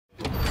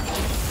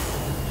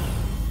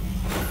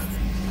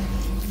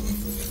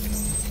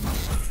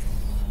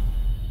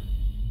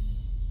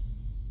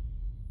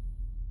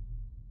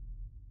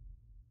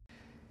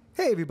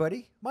Hey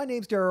everybody, my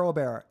name's Daryl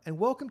Obert, and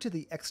welcome to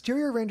the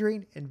Exterior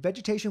Rendering and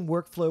Vegetation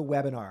Workflow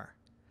webinar.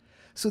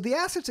 So the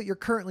assets that you're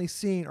currently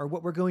seeing are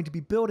what we're going to be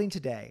building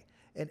today,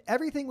 and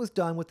everything was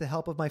done with the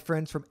help of my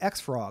friends from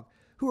XFrog,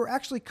 who are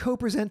actually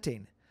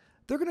co-presenting.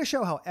 They're going to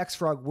show how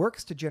XFrog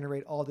works to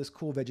generate all this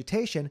cool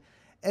vegetation,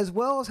 as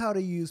well as how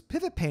to use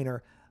Pivot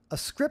Painter, a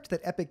script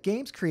that Epic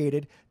Games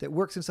created that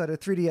works inside of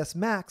 3ds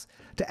Max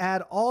to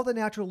add all the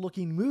natural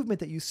looking movement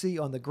that you see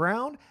on the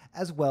ground,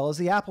 as well as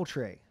the apple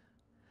tree.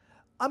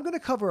 I'm going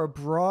to cover a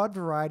broad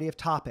variety of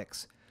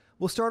topics.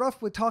 We'll start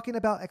off with talking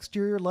about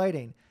exterior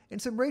lighting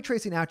and some ray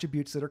tracing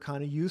attributes that are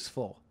kind of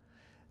useful.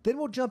 Then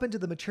we'll jump into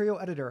the material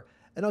editor,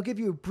 and I'll give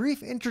you a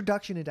brief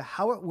introduction into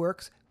how it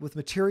works with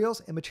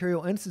materials and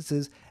material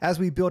instances as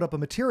we build up a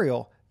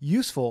material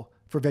useful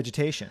for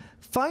vegetation.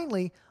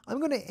 Finally, I'm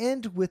going to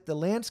end with the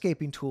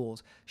landscaping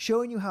tools,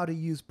 showing you how to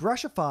use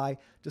Brushify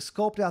to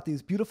sculpt out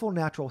these beautiful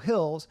natural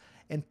hills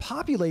and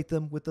populate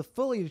them with the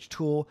foliage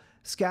tool,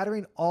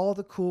 scattering all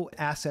the cool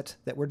assets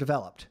that were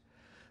developed.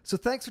 So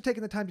thanks for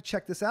taking the time to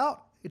check this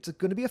out. It's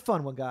going to be a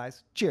fun one,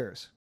 guys.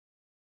 Cheers.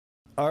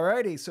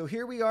 Alrighty, so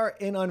here we are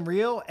in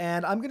Unreal,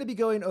 and I'm going to be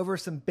going over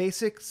some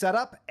basic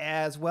setup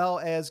as well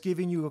as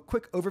giving you a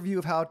quick overview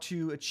of how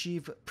to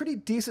achieve pretty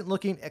decent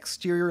looking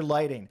exterior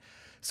lighting.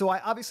 So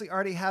I obviously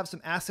already have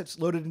some assets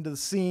loaded into the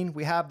scene.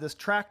 We have this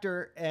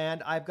tractor,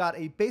 and I've got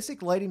a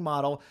basic lighting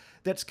model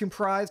that's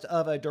comprised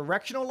of a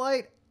directional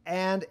light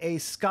and a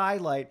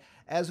skylight,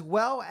 as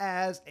well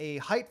as a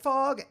height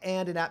fog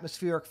and an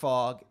atmospheric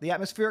fog. The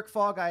atmospheric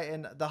fog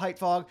and the height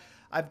fog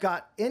I've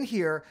got in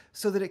here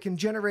so that it can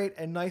generate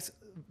a nice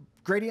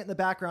gradient in the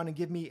background and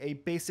give me a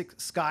basic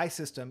sky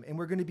system. And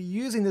we're going to be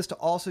using this to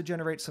also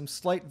generate some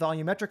slight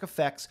volumetric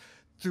effects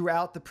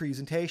throughout the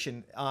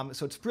presentation.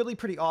 So it's really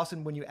pretty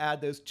awesome when you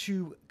add those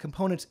two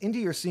components into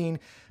your scene,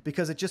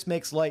 because it just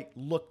makes light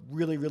look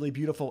really, really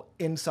beautiful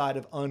inside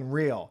of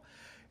Unreal.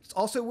 It's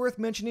also worth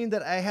mentioning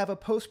that I have a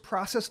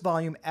post-process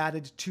volume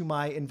added to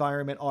my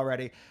environment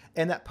already,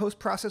 and that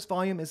post-process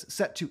volume is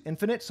set to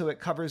infinite, so it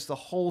covers the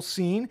whole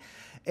scene.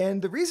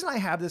 And the reason I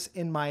have this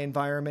in my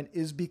environment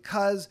is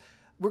because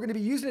we're going to be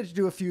using it to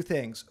do a few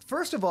things.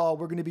 First of all,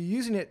 we're going to be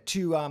using it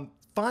to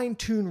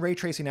fine-tune ray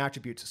tracing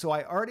attributes. So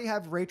I already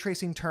have ray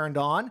tracing turned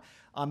on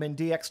in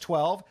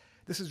DX12.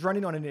 This is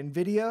running on an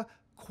NVIDIA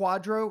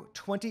Quadro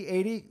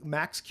 2080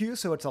 Max-Q,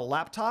 so it's a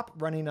laptop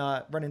running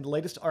the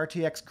latest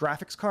RTX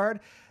graphics card.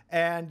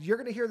 And you're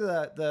going to hear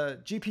the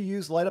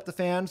GPUs light up the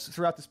fans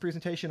throughout this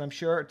presentation. I'm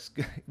sure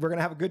we're going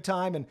to have a good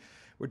time, and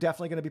we're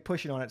definitely going to be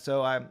pushing on it.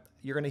 So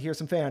you're going to hear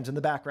some fans in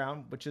the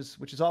background, which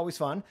is always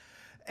fun.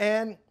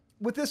 And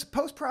with this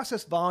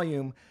post-process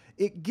volume,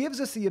 it gives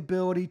us the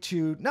ability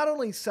to not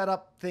only set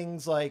up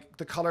things like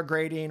the color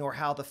grading or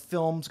how the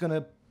film's going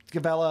to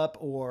develop,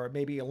 or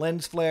maybe a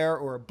lens flare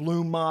or a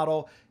bloom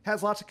model. It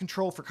has lots of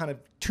control for kind of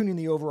tuning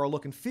the overall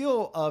look and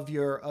feel of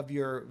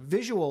your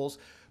visuals,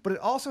 but it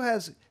also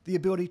has the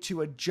ability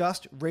to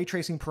adjust ray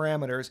tracing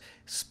parameters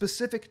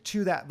specific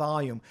to that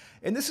volume.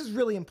 And this is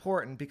really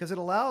important because it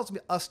allows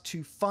us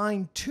to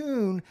fine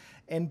tune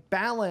and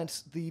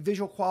balance the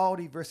visual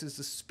quality versus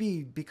the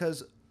speed,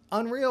 because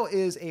Unreal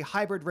is a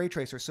hybrid ray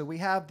tracer. So we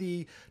have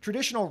the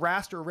traditional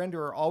raster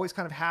renderer always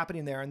kind of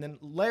happening there, and then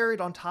layered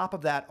on top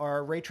of that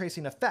are ray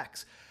tracing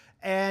effects.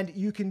 And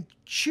you can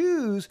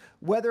choose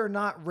whether or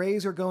not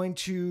rays are going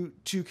to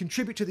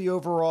contribute to the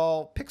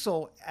overall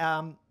pixel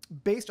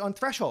based on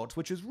thresholds,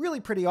 which is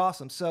really pretty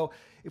awesome. So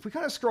if we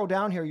kind of scroll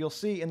down here, you'll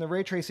see in the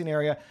ray tracing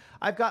area,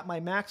 I've got my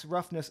max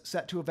roughness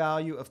set to a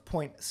value of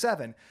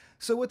 0.7.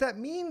 So what that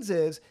means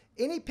is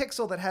any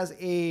pixel that has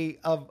a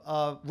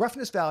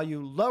roughness value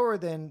lower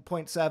than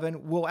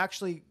 0.7 will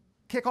actually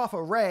kick off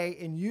a ray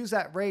and use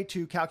that ray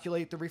to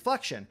calculate the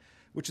reflection,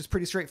 which is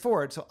pretty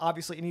straightforward. So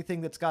obviously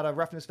anything that's got a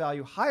roughness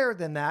value higher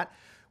than that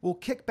will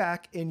kick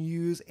back and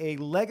use a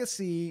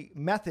legacy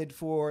method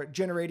for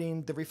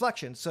generating the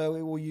reflection. So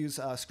it will use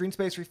screen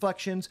space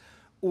reflections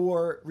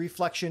or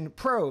reflection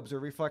probes or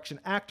reflection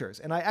actors.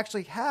 And I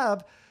actually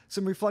have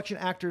some reflection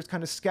actors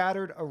kind of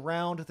scattered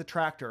around the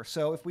tractor.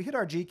 So if we hit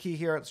our G key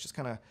here, let's just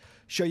kind of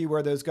show you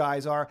where those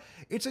guys are.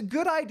 It's a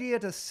good idea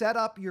to set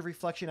up your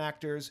reflection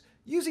actors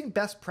using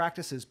best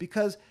practices,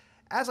 because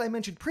as I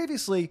mentioned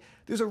previously,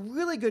 there's a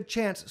really good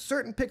chance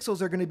certain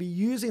pixels are going to be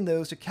using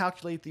those to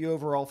calculate the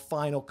overall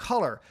final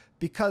color,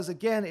 because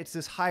again, it's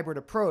this hybrid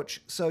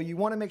approach. So you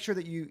want to make sure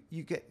that you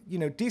get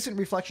decent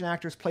reflection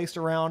actors placed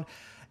around.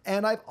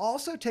 And I've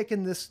also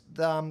taken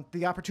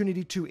the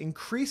opportunity to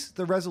increase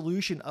the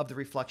resolution of the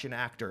reflection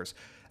actors.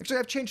 Actually,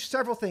 I've changed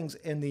several things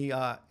in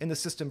the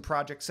system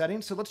project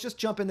settings. So let's just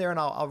jump in there and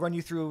I'll run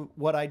you through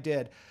what I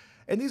did.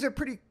 And these are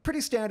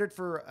pretty standard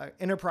for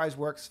enterprise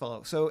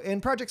workflow. So in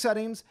project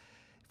settings,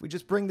 if we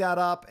just bring that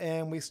up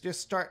and we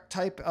just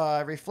type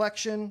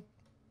reflection,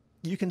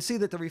 you can see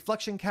that the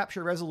reflection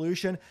capture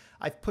resolution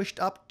I've pushed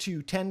up to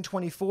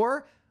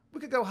 1024. We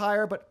could go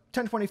higher, but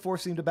 1024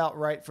 seemed about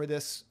right for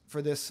this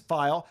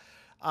file.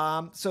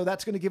 So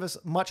that's going to give us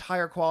much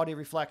higher quality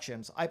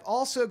reflections. I've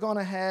also gone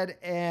ahead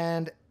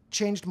and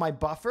changed my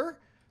buffer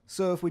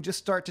So if we just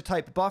start to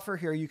type buffer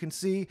here, you can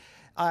see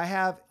I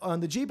have on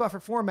the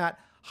gbuffer format,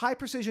 high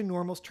precision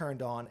normals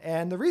turned on.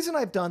 And the reason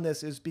I've done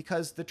this is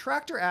because the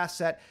tractor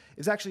asset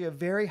is actually a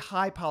very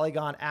high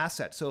polygon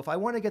asset. So if I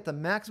want to get the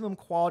maximum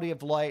quality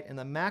of light and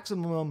the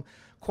maximum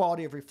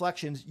quality of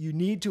reflections, you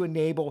need to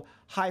enable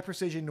high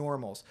precision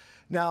normals.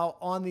 Now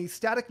on the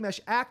static mesh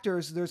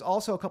actors, there's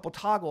also a couple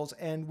toggles.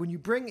 And when you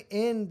bring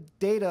in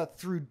data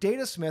through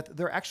Datasmith,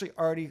 they're actually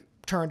already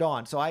turned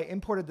on. So I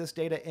imported this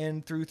data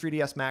in through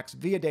 3ds Max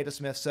via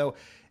Datasmith. So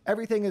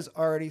everything is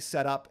already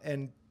set up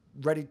and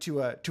ready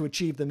to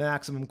achieve the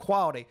maximum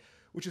quality,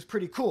 which is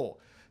pretty cool.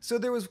 So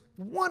there was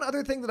one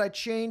other thing that I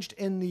changed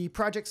in the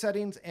project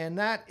settings, and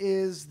that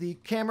is the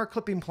camera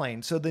clipping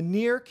plane. So the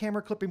near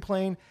camera clipping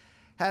plane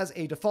has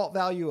a default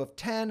value of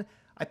 10.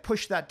 I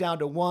pushed that down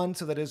to 1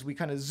 so that as we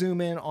kind of zoom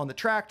in on the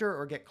tractor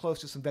or get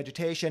close to some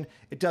vegetation,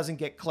 it doesn't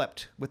get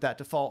clipped with that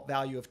default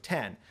value of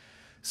 10.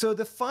 So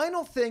the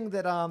final thing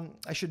that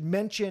I should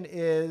mention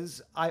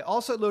is I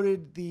also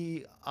loaded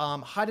the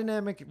high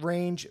dynamic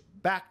range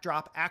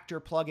backdrop actor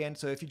plugin.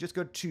 So if you just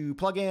go to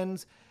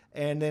plugins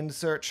and then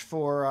search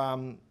for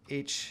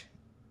HDR,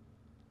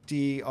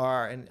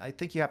 and I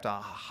think you have to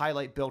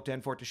highlight built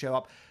in for it to show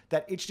up,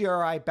 that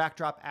HDRI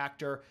backdrop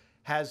actor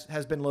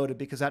has been loaded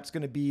because that's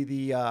going to be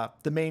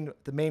the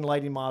main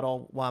lighting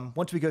model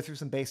once we go through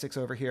some basics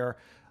over here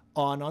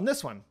on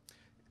this one.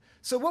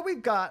 So what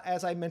we've got,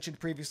 as I mentioned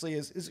previously,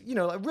 is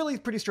a really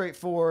pretty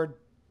straightforward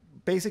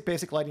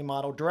basic lighting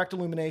model, direct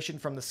illumination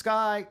from the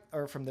sky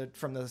or from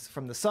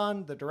the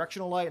sun, the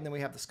directional light, and then we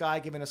have the sky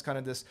giving us kind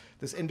of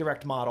this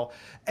indirect model.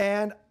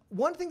 And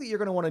one thing that you're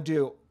going to want to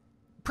do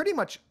pretty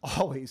much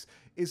always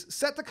is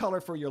set the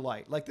color for your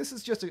light. Like this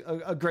is just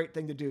a great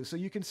thing to do. So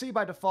you can see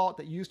by default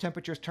that use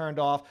temperature is turned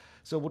off.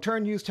 So we'll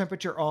turn use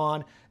temperature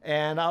on,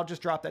 and I'll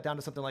just drop that down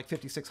to something like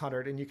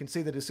 5,600. And you can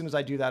see that as soon as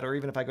I do that, or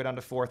even if I go down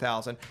to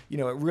 4,000,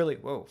 it really,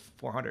 whoa,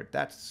 400,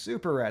 that's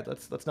super red.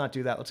 Let's not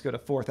do that. Let's go to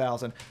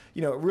 4,000.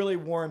 It really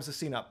warms the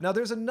scene up. Now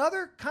there's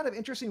another kind of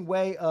interesting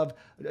way of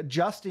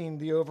adjusting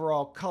the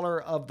overall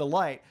color of the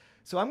light.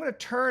 So I'm going to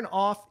turn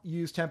off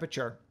use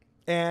temperature.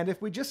 And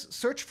if we just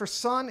search for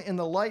sun in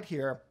the light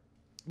here,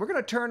 we're going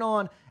to turn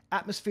on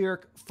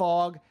atmospheric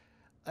fog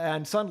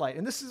and sunlight.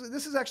 And this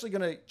is actually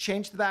going to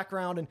change the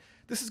background, and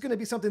this is going to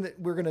be something that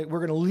we're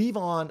going to leave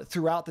on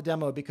throughout the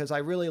demo because I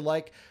really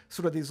like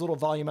sort of these little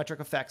volumetric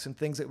effects and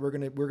things that we're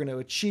going to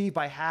achieve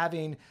by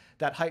having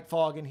that height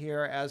fog in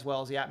here as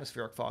well as the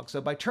atmospheric fog. So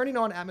by turning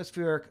on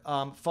atmospheric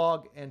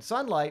fog and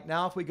sunlight,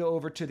 now if we go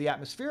over to the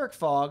atmospheric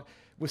fog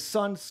with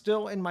sun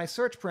still in my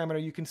search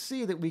parameter, you can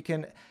see that we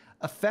can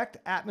affect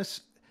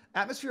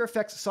atmosphere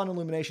affects sun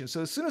illumination.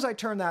 So as soon as I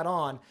turn that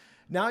on,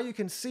 now you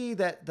can see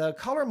that the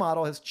color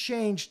model has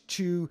changed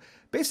to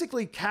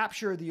basically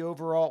capture the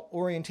overall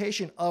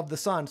orientation of the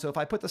sun. So if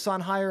I put the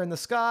sun higher in the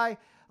sky,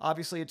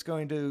 obviously it's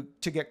going to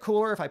get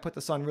cooler. If I put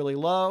the sun really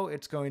low,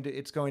 it's going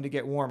to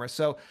get warmer.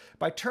 So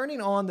by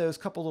turning on those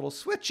couple little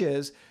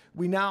switches,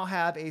 we now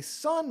have a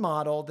sun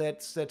model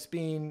that's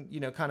being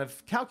kind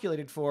of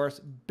calculated for us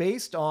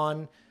based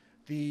on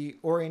the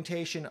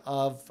orientation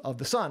of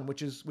the sun,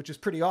 which is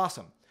pretty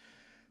awesome.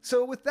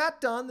 So with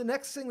that done, the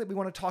next thing that we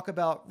want to talk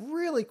about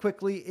really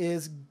quickly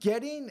is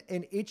getting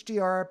an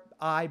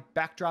HDRI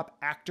backdrop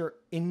actor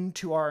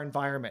into our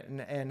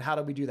environment. And how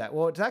do we do that?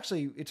 Well,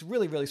 it's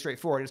really, really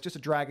straightforward. It's just a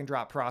drag and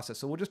drop process.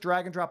 So we'll just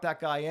drag and drop that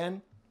guy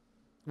in.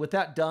 With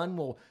that done,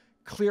 we'll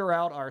clear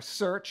out our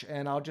search,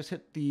 and I'll just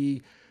hit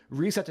the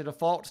reset to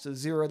default to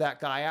zero that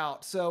guy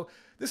out. So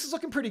this is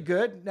looking pretty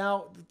good.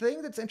 Now, the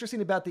thing that's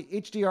interesting about the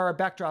HDR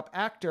backdrop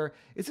actor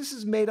is this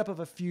is made up of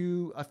a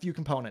few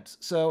components.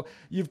 So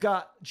you've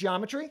got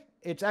geometry.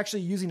 It's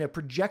actually using a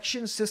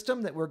projection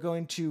system that we're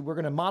going to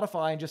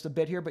modify in just a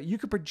bit here, but you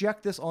could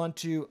project this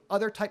onto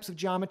other types of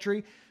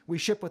geometry. We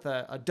ship with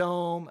a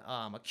dome,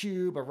 a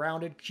cube, a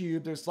rounded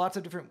cube. There's lots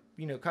of different,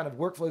 kind of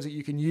workflows that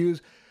you can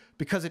use.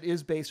 Because it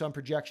is based on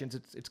projections,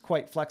 it's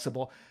quite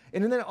flexible.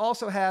 And then it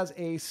also has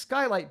a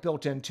skylight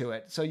built into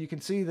it. So you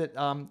can see that,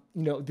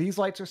 these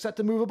lights are set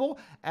to movable,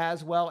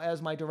 as well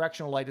as my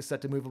directional light is set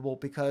to movable,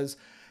 because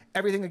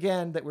everything,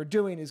 again, that we're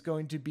doing is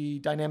going to be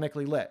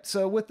dynamically lit.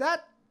 So with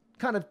that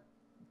kind of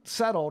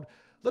settled,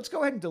 let's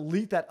go ahead and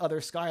delete that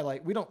other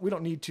skylight. We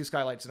don't need two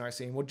skylights in our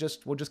scene. We'll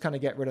just kind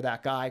of get rid of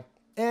that guy.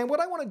 And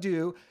what I want to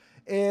do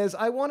is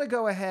I want to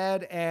go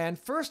ahead and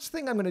first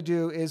thing I'm going to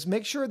do is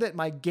make sure that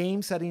my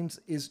game settings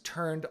is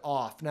turned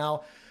off.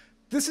 Now,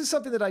 this is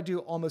something that I do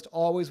almost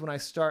always when I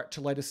start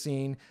to light a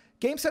scene.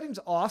 Game settings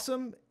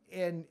awesome,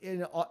 and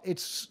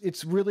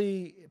it's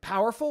really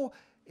powerful.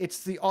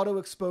 It's the auto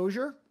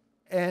exposure,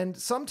 and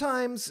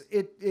sometimes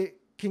it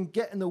can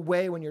get in the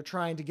way when you're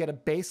trying to get a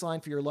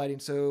baseline for your lighting.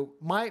 So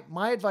my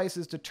advice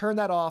is to turn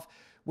that off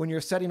when you're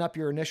setting up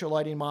your initial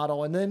lighting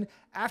model, and then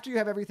after you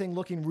have everything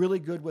looking really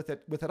good with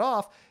it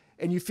off,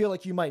 and you feel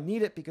like you might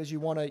need it because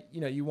you want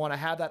to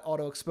have that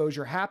auto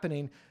exposure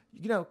happening,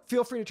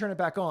 feel free to turn it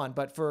back on.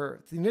 But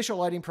for the initial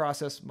lighting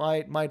process,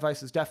 my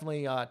advice is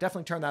definitely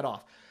turn that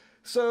off.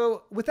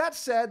 So with that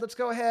said, let's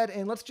go ahead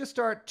and let's just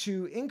start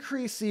to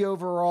increase the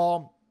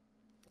overall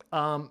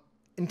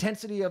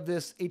intensity of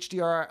this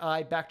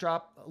HDRI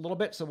backdrop a little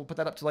bit. So we'll put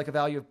that up to like a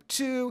value of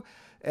 2.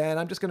 And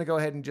I'm just going to go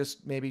ahead and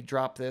just maybe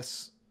drop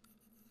this.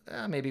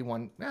 Maybe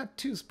 2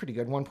 is pretty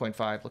good.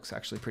 1.5 looks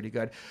actually pretty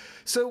good.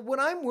 So when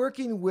I'm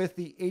working with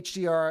the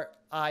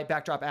HDRI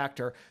backdrop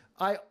actor,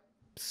 I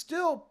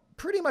still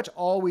pretty much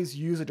always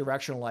use a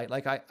directional light.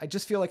 Like I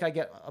just feel like I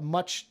get a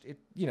much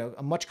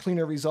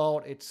cleaner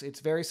result. It's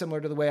very similar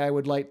to the way I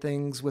would light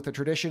things with a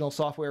traditional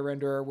software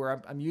renderer,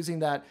 where I'm using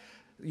that,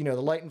 the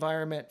light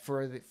environment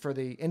for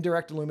the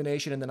indirect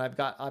illumination, and then I've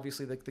got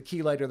obviously the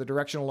key light or the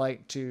directional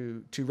light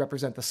to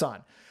represent the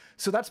sun.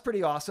 So that's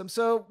pretty awesome.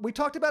 So we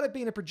talked about it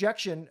being a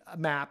projection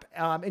map,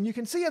 and you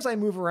can see as I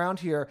move around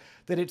here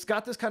that it's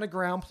got this kind of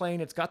ground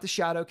plane. It's got the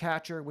shadow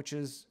catcher, which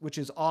is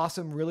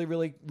awesome. Really,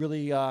 really,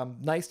 really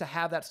nice to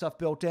have that stuff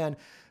built in.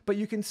 But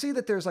you can see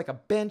that there's like a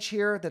bench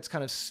here that's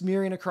kind of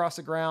smearing across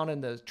the ground,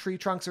 and the tree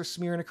trunks are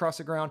smearing across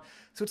the ground.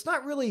 So it's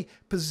not really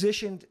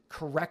positioned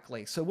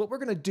correctly. So what we're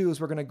going to do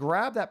is we're going to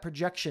grab that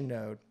projection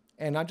node,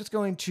 and I'm just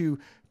going to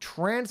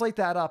translate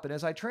that up. And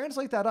as I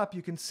translate that up,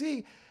 you can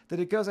see that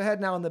it goes ahead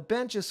now, and the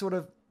bench is sort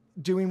of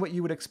doing what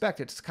you would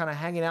expect. It's kind of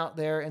hanging out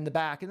there in the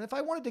back. And if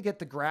I wanted to get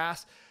the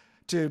grass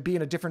to be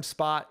in a different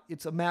spot,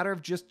 it's a matter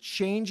of just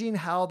changing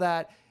how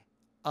that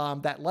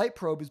light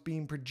probe is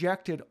being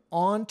projected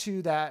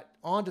onto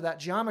that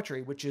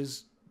geometry, which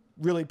is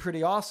really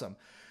pretty awesome.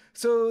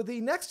 So the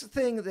next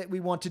thing that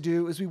we want to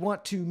do is we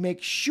want to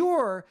make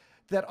sure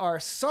that our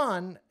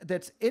sun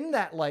that's in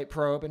that light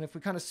probe, and if we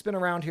kind of spin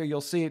around here,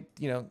 you'll see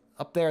it,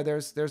 up there,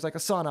 there's like a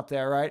sun up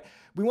there, right?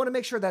 We want to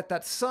make sure that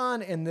that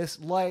sun and this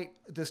light,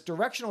 this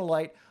directional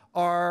light,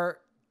 are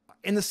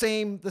in the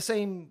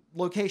same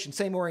location,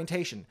 same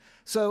orientation.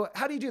 So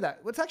how do you do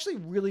that? Well, it's actually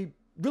really,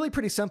 really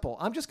pretty simple.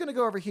 I'm just going to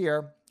go over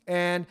here,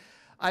 and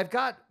I've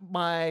got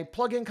my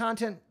plugin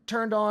content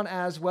turned on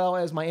as well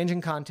as my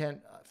engine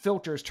content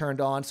filters turned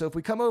on. So if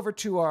we come over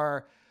to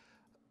our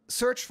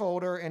search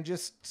folder and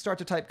just start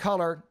to type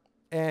color,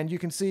 and you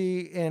can see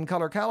in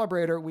Color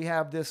Calibrator, we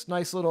have this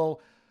nice little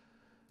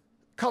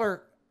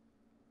color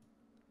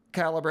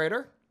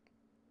calibrator,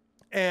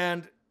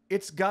 and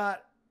it's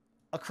got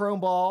a chrome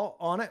ball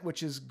on it,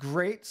 which is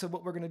great. So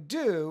what we're going to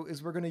do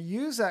is we're going to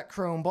use that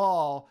chrome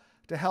ball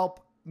to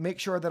help make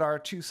sure that our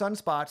two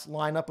sunspots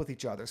line up with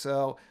each other.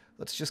 So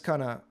let's just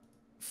kind of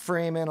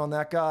frame in on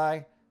that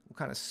guy. We'll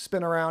kind of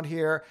spin around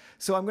here.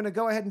 So I'm going to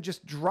go ahead and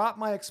just drop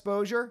my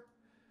exposure,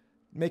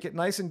 make it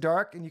nice and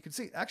dark, and you can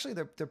see actually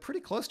they're pretty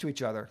close to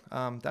each other.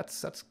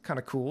 That's kind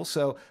of cool.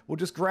 So we'll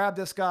just grab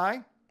this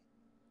guy,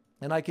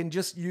 and I can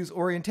just use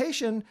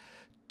orientation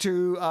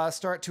to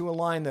start to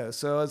align those.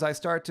 So as I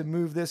start to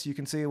move this, you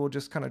can see we'll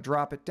just kind of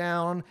drop it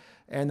down,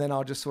 and then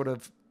I'll just sort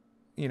of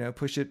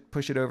push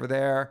it over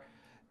there,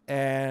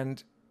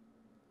 and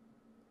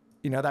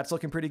that's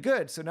looking pretty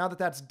good. So now that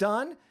that's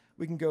done,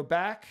 we can go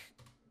back,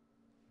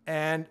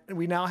 and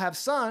we now have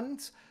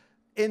suns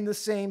in the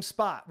same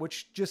spot,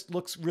 which just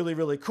looks really,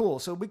 really cool.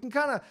 So we can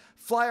kind of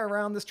fly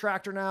around this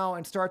tractor now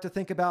and start to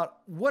think about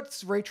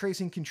what's ray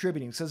tracing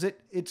contributing. So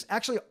it's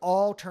actually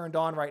all turned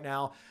on right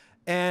now,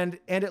 and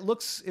it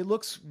looks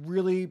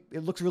really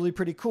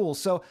pretty cool.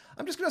 So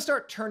I'm just going to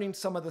start turning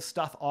some of the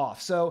stuff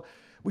off. So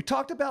we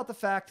talked about the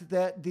fact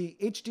that the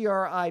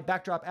HDRI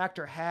backdrop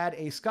actor had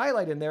a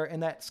skylight in there,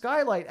 and that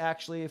skylight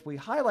actually, if we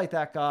highlight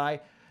that guy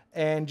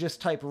and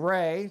just type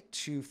ray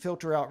to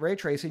filter out ray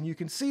tracing, you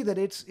can see that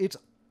it's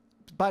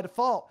by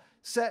default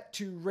set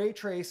to ray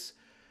trace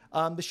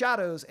the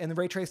shadows and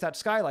ray trace that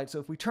skylight. So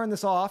if we turn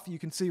this off, you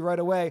can see right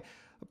away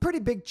a pretty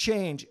big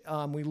change.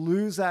 We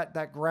lose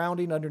that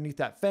grounding underneath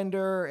that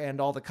fender, and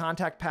all the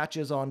contact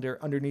patches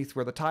underneath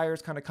where the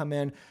tires kind of come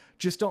in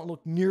just don't look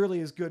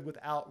nearly as good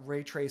without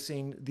ray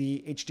tracing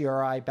the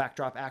HDRI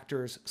backdrop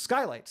actor's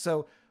skylight.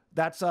 So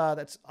that's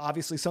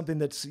obviously something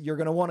that's you're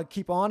going to want to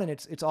keep on, and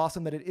it's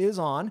awesome that it is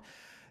on.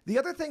 The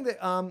other thing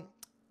that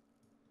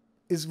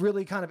is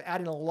really kind of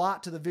adding a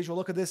lot to the visual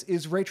look of this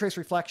is ray trace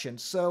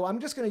reflections. So I'm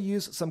just going to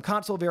use some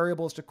console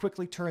variables to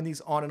quickly turn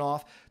these on and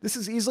off. This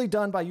is easily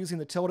done by using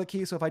the tilde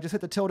key. So if I just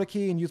hit the tilde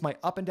key and use my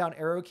up and down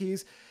arrow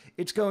keys,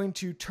 it's going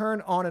to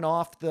turn on and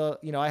off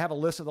I have a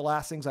list of the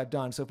last things I've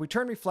done. So if we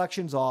turn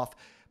reflections off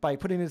by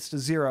putting this to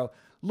 0,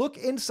 look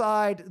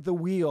inside the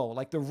wheel,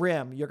 like the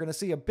rim. You're going to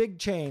see a big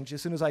change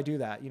as soon as I do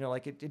that.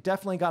 It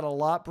definitely got a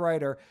lot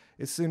brighter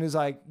as soon as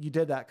you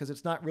did that, because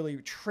it's not really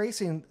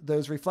tracing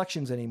those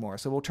reflections anymore.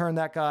 So we'll turn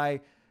that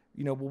guy,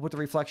 we'll put the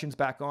reflections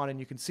back on, and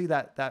you can see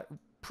that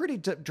pretty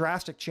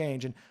drastic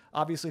change. And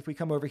obviously, if we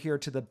come over here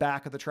to the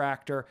back of the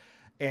tractor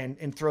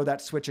and throw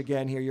that switch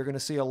again here, you're going to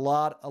see a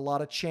lot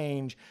of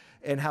change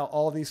in how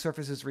all these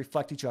surfaces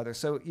reflect each other.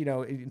 So,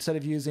 instead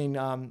of using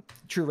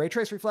true ray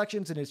trace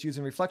reflections and it's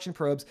using reflection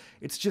probes,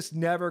 it's just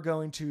never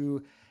going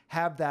to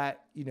have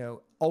that,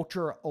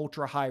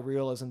 ultra high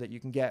realism that you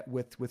can get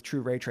with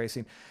true ray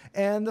tracing.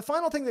 And the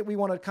final thing that we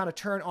want to kind of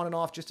turn on and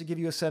off, just to give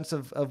you a sense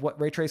of what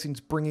ray tracing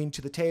is bringing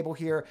to the table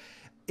here,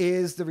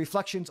 is the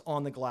reflections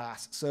on the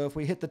glass. So if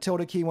we hit the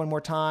tilde key one more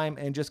time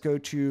and just go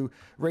to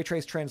ray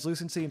trace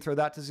translucency and throw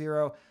that to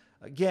 0,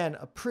 Again,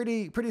 a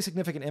pretty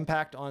significant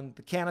impact on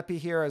the canopy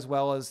here, as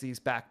well as these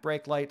back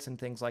brake lights and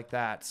things like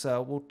that.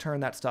 So we'll turn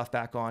that stuff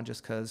back on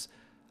just because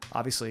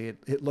obviously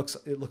it looks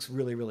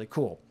really, really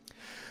cool.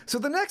 So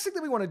the next thing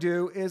that we want to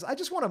do is I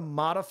just want to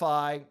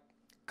modify a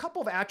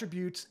couple of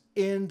attributes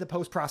in the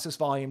post-process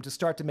volume to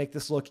start to make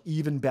this look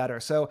even better.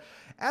 So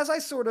as I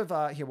sort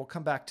of, here, we'll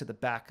come back to the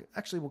back.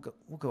 Actually,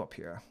 we'll go up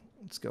here.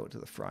 Let's go to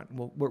the front.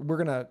 We're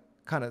going to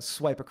kind of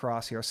swipe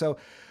across here. So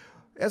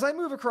as I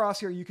move across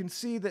here, you can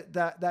see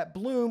that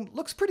bloom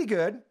looks pretty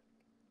good.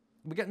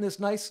 We're getting this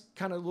nice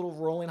kind of little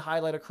rolling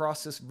highlight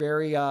across this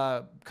very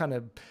kind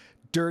of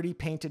dirty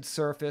painted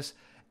surface.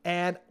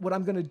 And what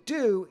I'm going to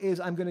do is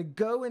I'm going to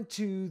go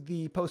into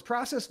the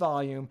post-process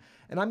volume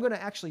and I'm going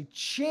to actually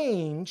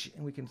change,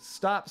 and we can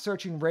stop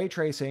searching ray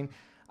tracing.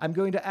 I'm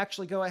going to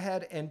actually go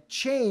ahead and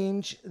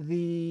change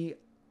the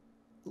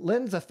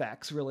lens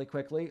effects really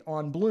quickly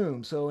on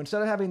bloom. So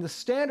instead of having the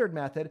standard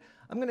method,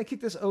 I'm going to kick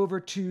this over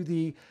to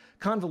the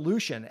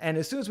convolution. And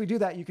as soon as we do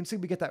that, you can see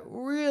we get that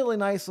really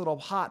nice little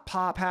hot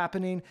pop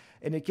happening,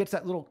 and it gets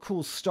that little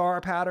cool star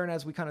pattern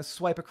as we kind of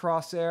swipe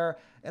across there.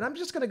 And I'm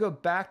just going to go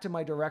back to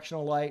my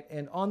directional light.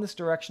 And on this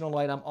directional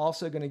light, I'm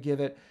also going to give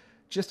it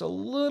just a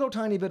little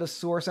tiny bit of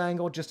source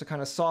angle just to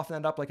kind of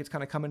soften that up like it's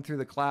kind of coming through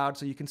the cloud.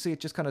 So you can see it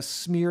just kind of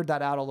smeared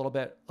that out a little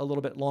bit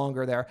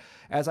longer there.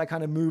 As I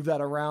kind of move that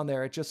around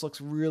there, it just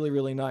looks really,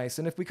 really nice.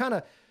 And if we kind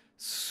of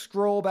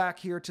scroll back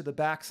here to the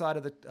back side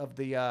of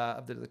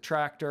the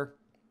tractor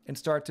and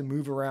start to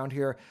move around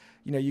here,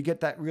 you know, you get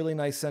that really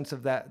nice sense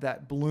of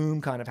that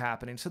bloom kind of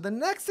happening. So the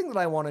next thing that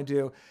I want to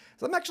do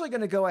is I'm actually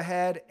going to go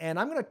ahead and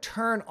I'm going to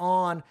turn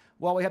on,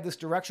 while we have this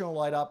directional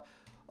light up,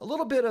 a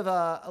little bit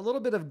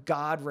of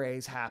God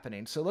rays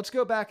happening. So let's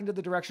go back into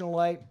the directional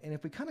light. And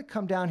if we kind of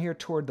come down here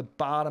toward the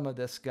bottom of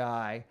this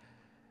guy,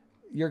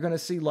 you're going to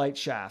see light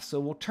shafts. So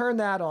we'll turn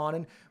that on.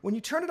 And when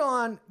you turn it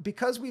on,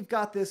 because we've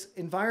got this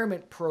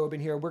environment probe in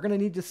here, we're going to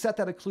need to set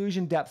that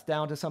occlusion depth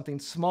down to something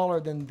smaller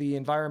than the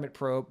environment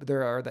probe,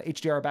 or the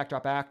HDRI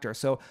backdrop actor.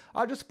 So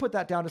I'll just put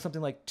that down to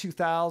something like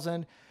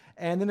 2000.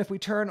 And then if we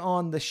turn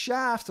on the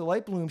shafts, the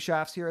light bloom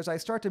shafts here, as I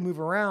start to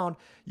move around,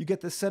 you get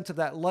this sense of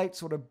that light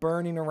sort of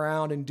burning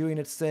around and doing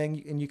its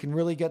thing. And you can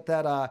really get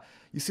that,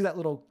 you see that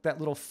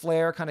little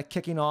flare kind of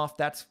kicking off.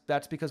 That's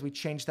because we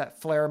changed that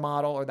flare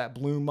model or that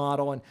bloom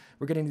model. And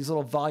we're getting these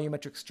little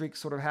volumetric streaks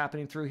sort of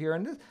happening through here.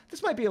 And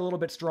this might be a little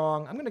bit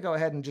strong. I'm going to go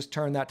ahead and just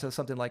turn that to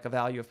something like a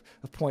value of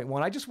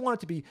 0.1. I just want it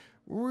to be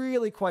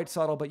really quite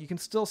subtle, but you can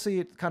still see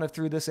it kind of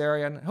through this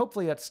area. And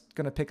hopefully that's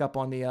going to pick up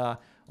on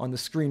the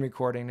screen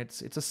recording.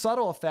 It's a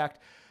subtle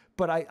effect,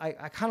 but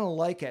I kind of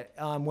like it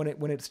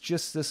when it's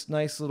just this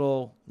nice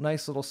little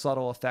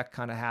subtle effect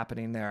kind of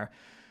happening there.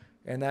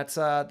 And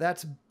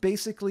that's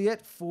basically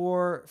it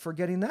for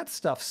getting that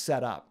stuff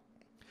set up.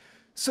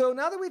 So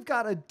now that we've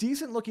got a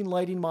decent looking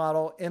lighting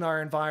model in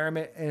our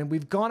environment, and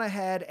we've gone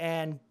ahead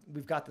and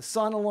we've got the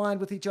sun aligned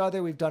with each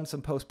other, we've done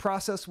some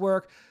post-process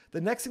work, the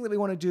next thing that we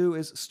want to do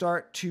is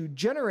start to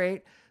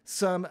generate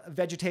some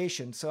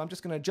vegetation. So I'm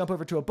just going to jump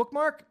over to a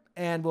bookmark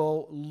and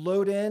we'll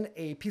load in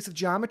a piece of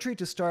geometry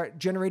to start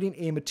generating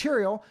a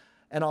material,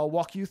 and I'll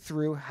walk you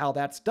through how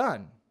that's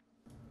done.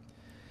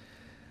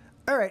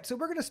 All right, so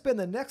we're going to spend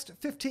the next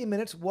 15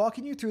 minutes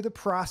walking you through the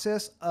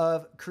process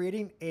of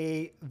creating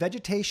a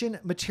vegetation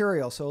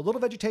material. So a little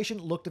vegetation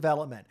look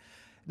development.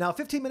 Now,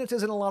 15 minutes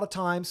isn't a lot of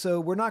time, so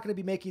we're not going to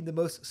be making the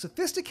most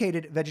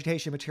sophisticated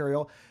vegetation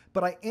material,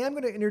 but I am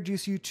going to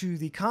introduce you to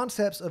the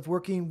concepts of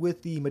working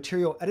with the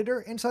material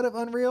editor inside of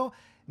Unreal,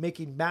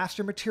 making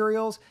master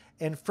materials,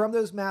 and from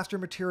those master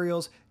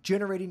materials,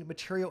 generating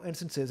material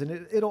instances.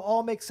 And it'll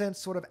all make sense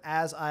sort of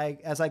as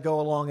I go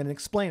along and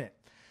explain it.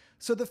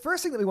 So the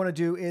first thing that we want to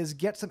do is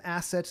get some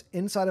assets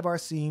inside of our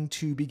scene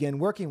to begin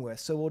working with.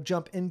 So we'll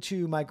jump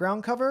into my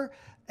ground cover,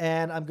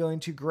 and I'm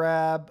going to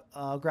grab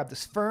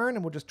this fern,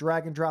 and we'll just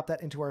drag and drop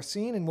that into our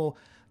scene, and we'll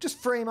just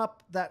frame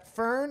up that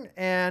fern.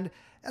 And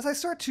as I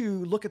start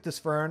to look at this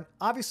fern,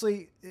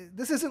 obviously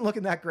this isn't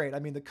looking that great. I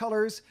mean, the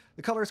color's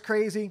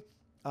crazy.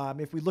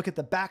 If we look at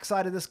the back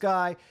side of this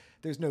guy,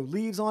 there's no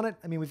leaves on it.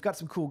 I mean, we've got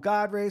some cool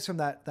God rays from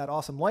that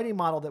awesome lighting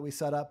model that we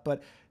set up,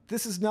 but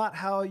this is not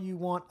how you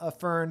want a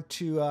fern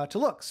to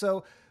look.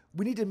 So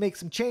we need to make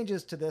some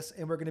changes to this,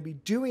 and we're going to be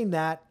doing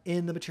that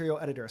in the material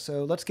editor.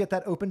 So let's get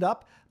that opened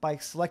up by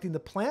selecting the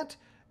plant,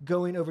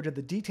 going over to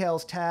the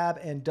details tab,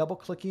 and double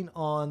clicking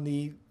on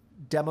the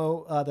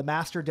demo, the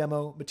master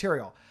demo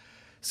material.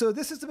 So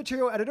this is the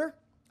material editor.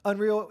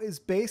 Unreal is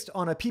based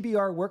on a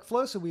PBR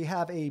workflow. So we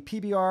have a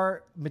PBR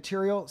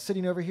material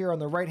sitting over here on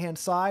the right-hand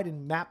side,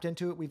 and mapped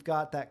into it, we've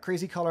got that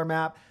crazy color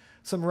map,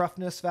 some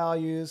roughness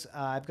values.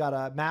 I've got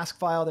a mask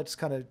file that's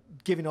kind of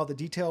giving all the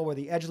detail where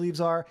the edge leaves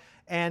are.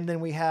 And then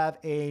we have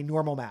a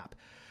normal map.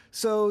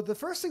 So the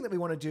first thing that we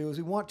want to do is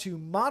we want to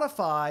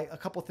modify a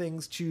couple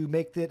things to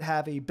make it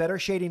have a better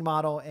shading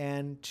model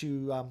and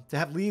to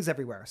have leaves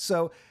everywhere.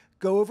 So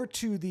go over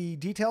to the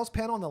details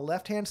panel on the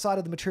left-hand side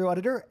of the material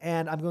editor,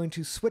 and I'm going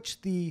to switch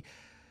the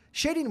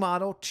shading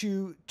model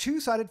to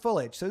two-sided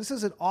foliage. So this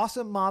is an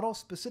awesome model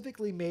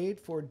specifically made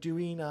for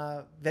doing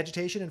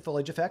vegetation and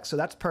foliage effects. So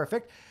that's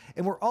perfect.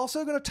 And we're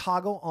also going to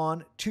toggle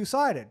on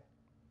two-sided.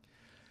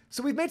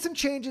 So we've made some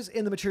changes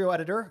in the material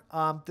editor.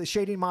 The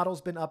shading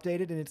model's been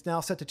updated and it's now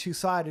set to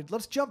two-sided.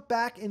 Let's jump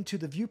back into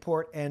the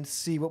viewport and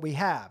see what we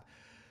have.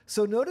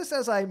 So notice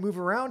as I move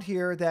around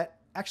here that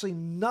actually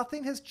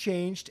nothing has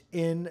changed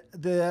in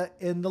the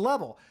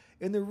level.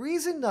 And the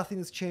reason nothing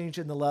has changed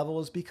in the level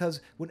is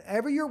because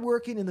whenever you're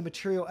working in the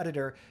material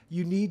editor,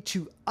 you need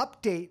to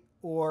update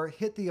or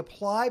hit the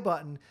apply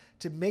button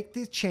to make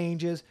these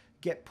changes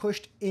get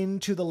pushed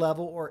into the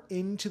level or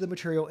into the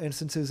material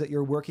instances that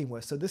you're working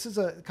with. So this is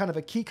a kind of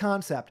a key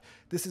concept.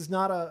 This is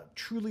not a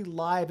truly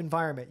live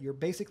environment. You're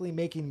basically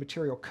making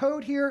material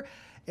code here,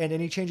 and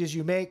any changes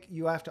you make,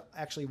 you have to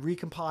actually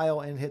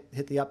recompile and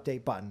hit the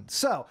update button.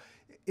 So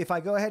if I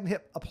go ahead and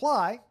hit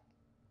apply,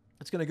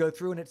 it's going to go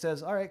through and it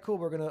says, all right, cool,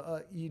 we're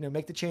going to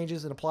make the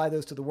changes and apply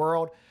those to the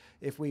world.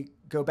 If we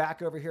go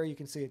back over here, you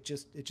can see it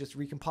just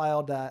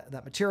recompiled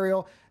that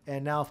material.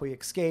 And now if we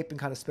escape and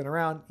kind of spin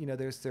around,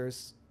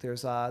 there's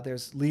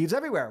leaves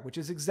everywhere, which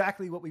is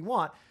exactly what we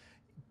want.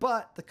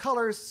 But the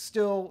color's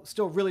still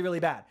really,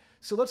 really bad.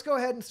 So let's go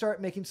ahead and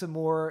start making some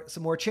more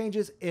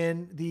changes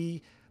in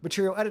the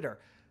material editor.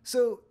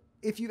 So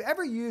if you've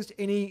ever used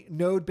any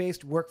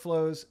node-based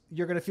workflows,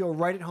 you're going to feel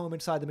right at home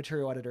inside the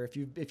material editor. If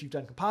you've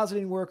done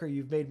compositing work or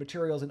you've made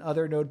materials in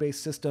other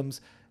node-based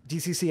systems,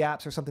 DCC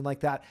apps or something like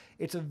that,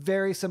 it's a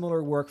very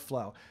similar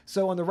workflow.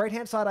 So on the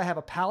right-hand side, I have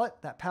a palette.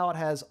 That palette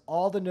has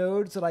all the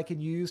nodes that I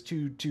can use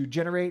to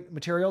generate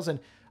materials. And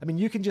I mean,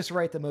 you can just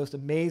write the most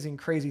amazing,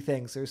 crazy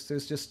things. There's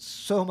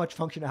just so much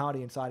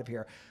functionality inside of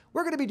here.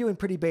 We're going to be doing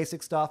pretty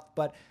basic stuff,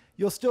 but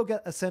you'll still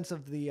get a sense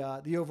of the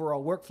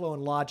overall workflow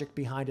and logic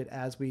behind it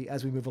as we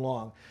move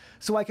along.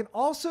 So I can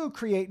also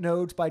create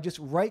nodes by just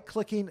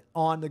right-clicking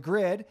on the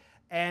grid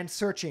and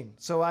searching.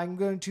 So I'm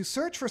going to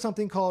search for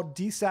something called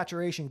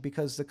desaturation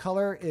because the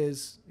color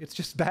it's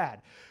just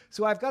bad.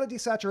 So I've got a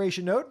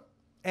desaturation node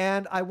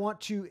and I want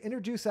to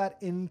introduce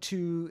that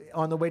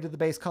on the way to the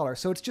base color.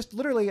 So it's just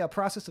literally a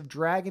process of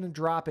dragging and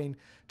dropping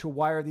to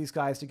wire these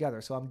guys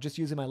together. So I'm just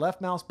using my left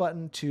mouse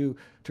button to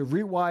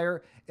rewire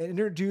and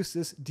introduce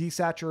this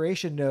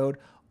desaturation node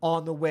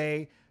on the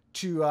way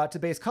to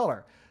base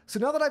color. So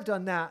now that I've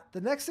done that,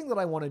 the next thing that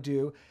I want to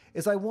do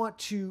is I want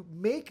to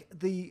make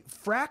the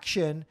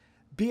fraction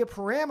be a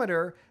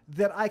parameter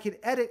that I can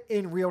edit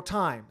in real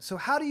time. So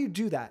how do you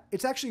do that?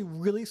 It's actually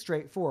really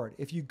straightforward.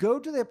 If you go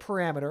to the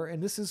parameter,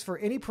 and this is for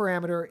any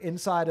parameter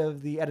inside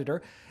of the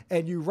editor,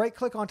 and you right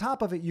click on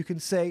top of it, you can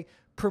say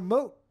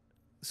promote.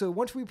 So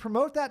once we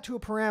promote that to a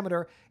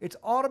parameter, it's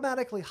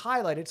automatically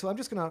highlighted. So I'm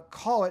just going to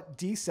call it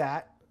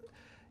desat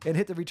and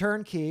hit the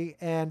return key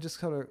and just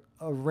kind of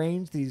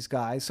arrange these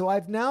guys. So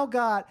I've now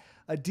got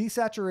a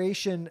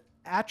desaturation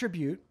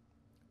attribute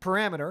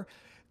parameter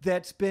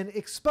that's been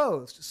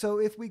exposed. So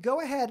if we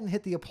go ahead and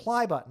hit the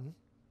apply button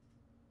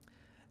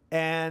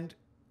and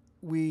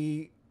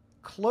we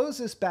close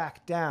this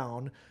back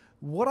down,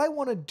 what I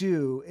want to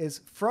do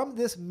is from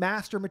this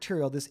master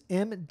material, this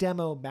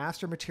mdemo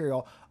master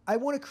material, I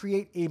want to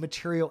create a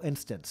material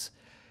instance.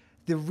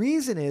 The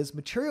reason is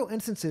material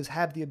instances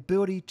have the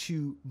ability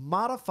to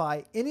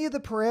modify any of the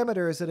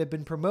parameters that have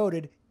been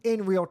promoted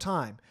in real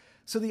time.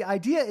 So the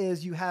idea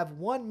is you have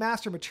one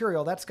master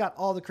material that's got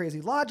all the crazy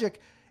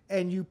logic,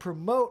 and you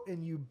promote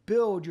and you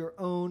build your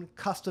own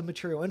custom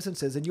material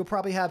instances. And you'll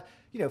probably have,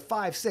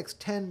 5, 6,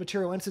 10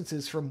 material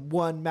instances from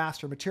one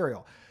master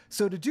material.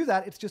 So to do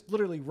that, it's just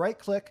literally right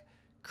click,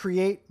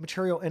 create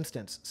material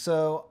instance.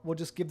 So we'll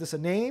just give this a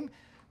name.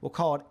 We'll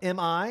call it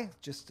MI,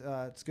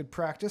 it's good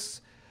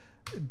practice,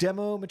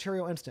 demo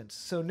material instance.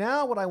 So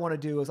now what I want to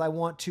do is I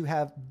want to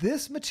have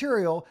this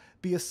material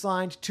be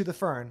assigned to the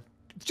fern.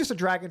 It's just a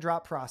drag and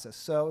drop process.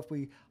 So if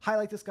we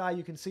highlight this guy,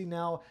 you can see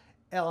now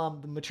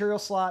the material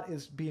slot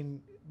is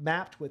being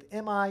mapped with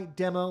MI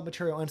demo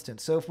material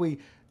instance. So if we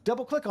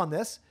double click on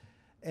this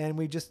and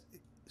we just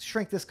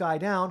shrink this guy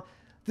down,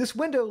 this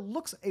window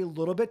looks a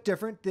little bit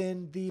different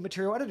than the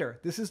material editor.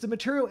 This is the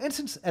material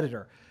instance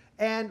editor.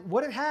 And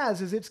what it has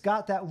is it's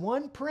got that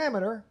one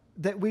parameter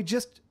that we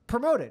just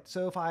promoted.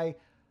 So if I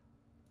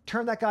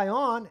turn that guy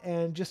on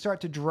and just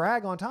start to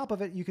drag on top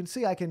of it, you can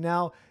see I can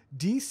now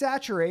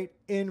desaturate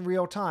in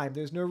real time.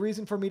 There's no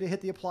reason for me to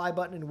hit the apply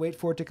button and wait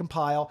for it to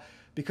compile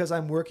because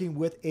I'm working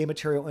with a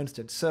material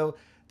instance. So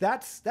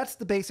that's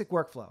the basic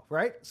workflow,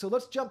 right? So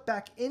let's jump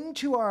back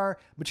into our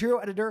material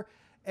editor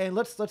and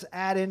let's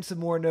add in some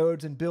more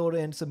nodes and build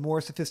in some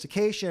more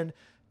sophistication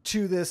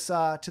to this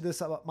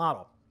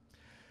model.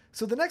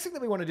 So the next thing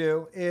that we want to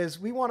do is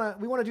we want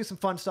to do some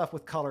fun stuff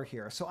with color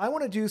here. So I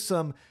want to do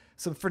some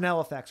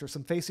Fresnel effects or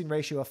some facing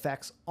ratio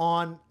effects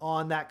on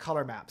that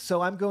color map.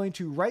 So I'm going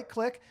to right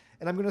click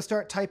and I'm going to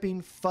start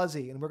typing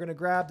fuzzy, and we're going to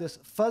grab this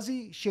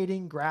fuzzy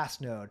shading grass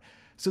node.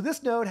 So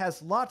this node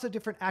has lots of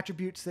different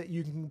attributes that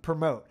you can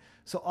promote.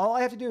 So all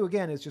I have to do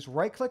again is just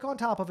right click on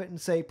top of it and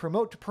say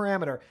promote to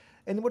parameter.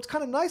 And what's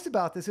kind of nice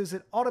about this is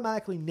it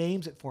automatically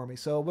names it for me.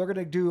 So we're going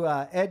to do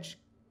edge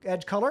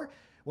color.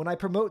 When I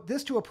promote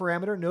this to a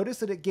parameter, notice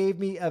that it gave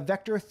me a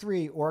vector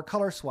 3 or a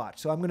color swatch.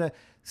 So I'm going to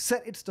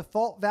set its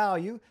default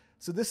value.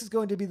 So this is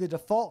going to be the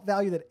default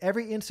value that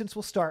every instance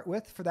will start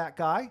with for that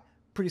guy.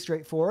 Pretty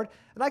straightforward.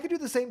 And I could do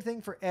the same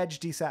thing for edge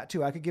desat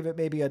too. I could give it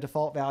maybe a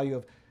default value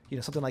of,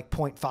 something like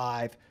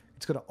 0.5.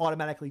 It's going to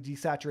automatically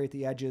desaturate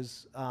the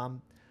edges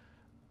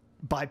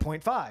by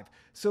 0.5.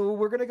 So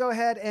we're going to go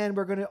ahead and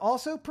we're going to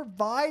also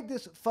provide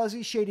this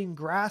fuzzy shading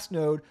grass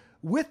node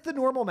with the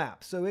normal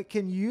map. So it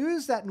can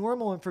use that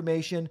normal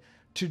information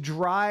to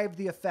drive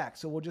the effect.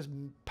 So we'll just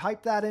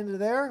pipe that into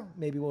there.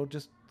 Maybe we'll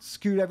just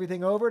scoot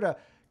everything over to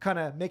kind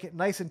of make it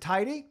nice and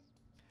tidy.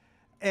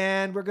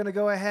 And we're going to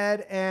go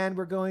ahead and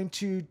we're going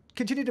to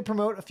continue to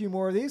promote a few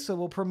more of these. So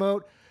we'll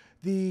promote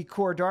the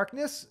core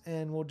darkness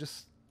and we'll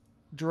just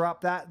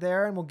drop that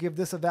there and we'll give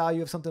this a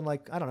value of something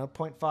like, I don't know,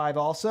 0.5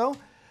 also.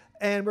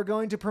 And we're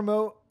going to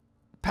promote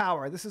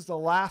power. This is the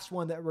last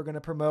one that we're going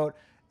to promote.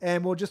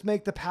 And we'll just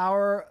make the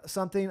power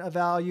something a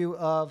value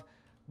of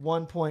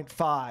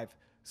 1.5.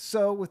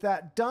 So with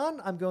that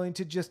done, I'm going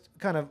to just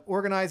kind of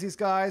organize these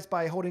guys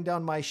by holding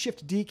down my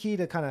Shift D key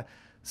to kind of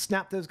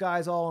snap those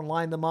guys all and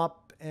line them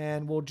up.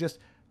 And we'll just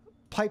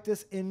pipe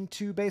this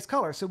into base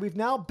color. So we've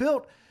now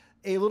built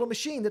a little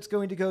machine that's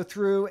going to go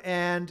through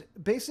and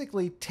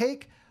basically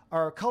take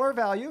our color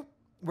value.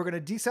 We're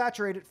going to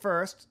desaturate it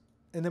first,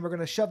 and then we're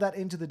going to shove that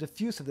into the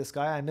diffuse of this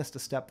guy. I missed a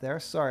step there.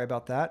 Sorry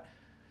about that.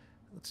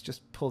 Let's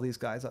just pull these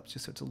guys up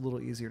just so it's a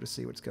little easier to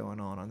see what's going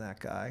on that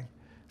guy.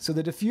 So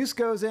the diffuse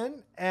goes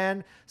in,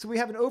 and so we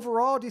have an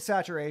overall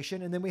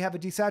desaturation, and then we have a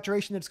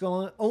desaturation that's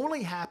going to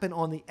only happen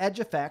on the edge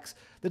effects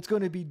that's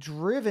going to be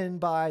driven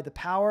by the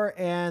power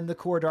and the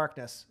core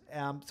darkness.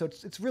 So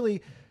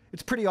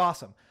it's pretty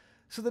awesome.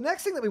 So the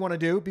next thing that we want to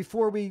do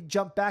before we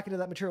jump back into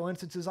that material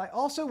instance is I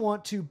also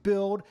want to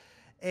build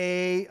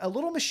a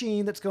little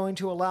machine that's going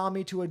to allow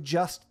me to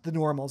adjust the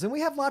normals. And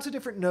we have lots of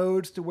different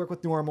nodes to work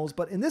with normals,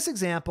 but in this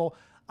example,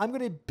 I'm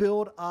going to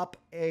build up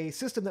a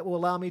system that will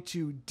allow me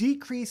to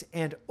decrease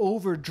and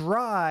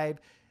overdrive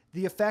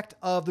the effect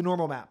of the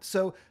normal map.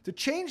 So to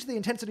change the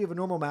intensity of a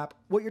normal map,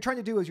 what you're trying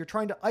to do is you're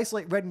trying to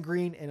isolate red and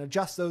green and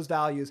adjust those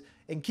values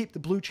and keep the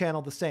blue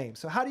channel the same.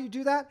 So how do you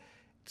do that?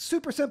 It's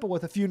super simple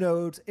with a few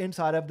nodes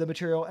inside of the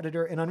material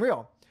editor in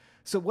Unreal.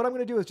 So what I'm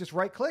going to do is just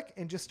right click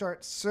and just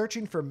start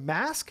searching for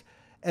mask.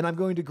 And I'm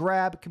going to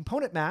grab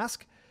component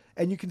mask.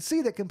 And you can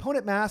see that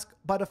component mask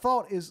by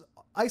default is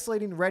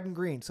isolating red and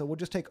green. So we'll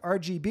just take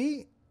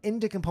RGB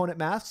into component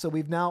mask. So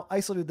we've now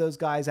isolated those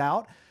guys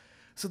out.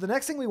 So the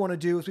next thing we want to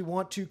do is we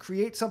want to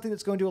create something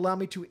that's going to allow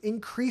me to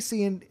increase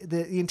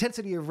the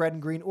intensity of red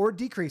and green or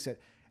decrease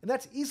it. And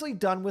that's easily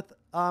done with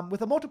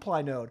a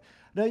multiply node.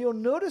 Now you'll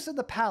notice in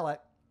the palette,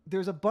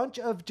 there's a bunch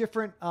of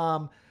different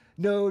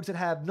nodes that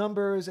have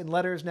numbers and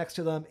letters next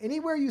to them.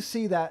 Anywhere you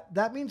see that,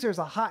 that means there's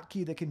a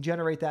hotkey that can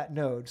generate that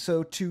node.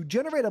 So to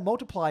generate a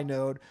multiply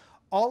node,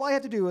 all I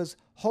have to do is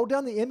hold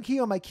down the M key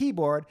on my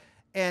keyboard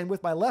and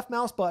with my left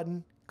mouse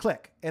button,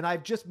 click. And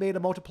I've just made a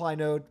multiply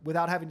node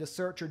without having to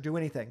search or do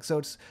anything.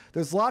 So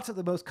there's lots of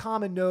the most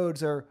common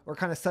nodes are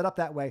kind of set up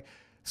that way.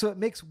 So it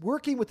makes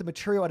working with the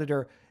material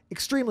editor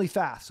extremely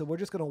fast. So we're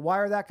just going to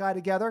wire that guy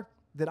together.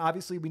 Then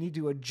obviously we need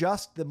to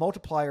adjust the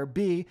multiplier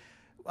B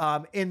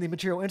in the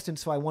material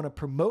instance. So I want to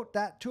promote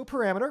that to a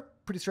parameter,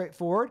 pretty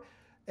straightforward.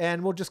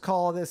 And we'll just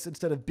call this,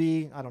 instead of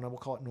B, I don't know, we'll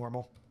call it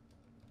normal.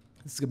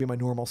 This is going to be my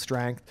normal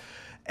strength.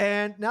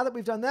 And now that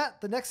we've done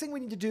that, the next thing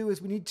we need to do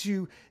is we need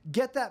to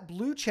get that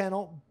blue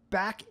channel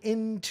back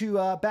into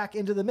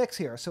the mix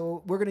here.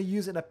 So we're going to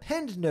use an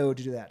append node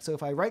to do that. So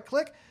if I right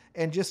click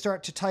and just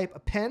start to type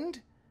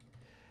append,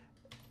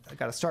 I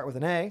got to start with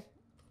an A,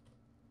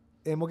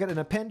 and we'll get an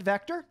append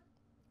vector.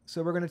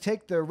 So we're going to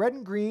take the red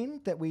and green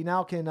that we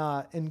now can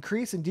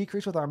increase and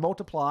decrease with our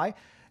multiply,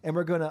 and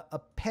we're going to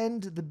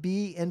append the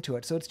B into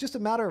it. So it's just a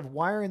matter of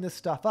wiring this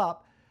stuff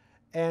up.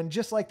 And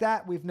just like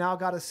that, we've now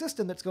got a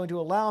system that's going to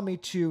allow me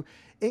to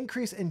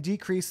increase and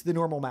decrease the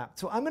normal map.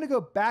 So I'm going to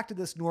go back to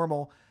this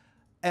normal,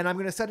 and I'm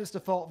going to set its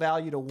default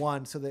value to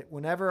 1 so that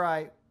whenever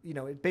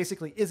it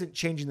basically isn't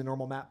changing the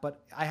normal map,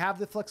 but I have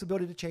the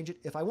flexibility to change it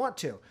if I want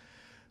to.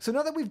 So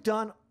now that we've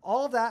done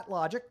all of that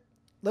logic,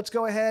 let's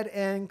go ahead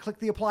and click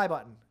the apply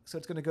button. So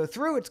it's going to go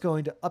through, it's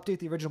going to update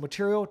the original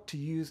material to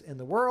use in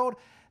the world.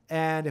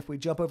 And if we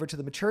jump over to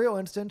the material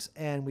instance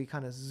and we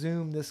kind of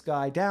zoom this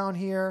guy down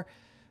here,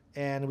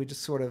 and we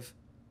just sort of,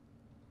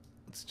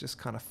 let's just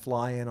kind of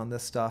fly in on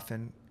this stuff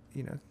and,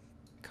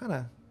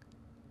 kind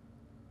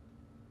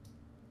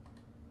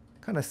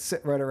of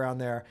sit right around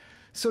there.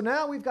 So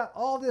now we've got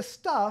all this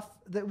stuff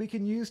that we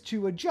can use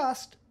to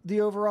adjust the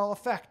overall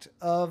effect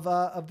of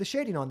the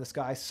shading on this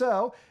guy.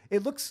 So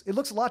it looks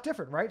a lot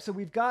different, right? So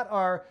we've got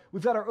our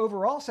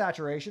overall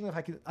saturation. If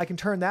I can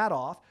turn that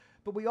off,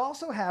 but we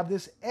also have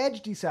this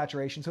edge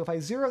desaturation. So if I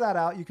zero that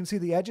out, you can see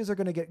the edges are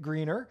going to get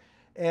greener.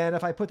 And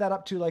if I put that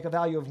up to like a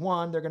value of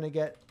 1, they're going to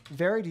get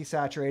very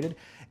desaturated.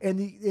 And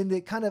the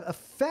kind of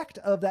effect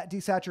of that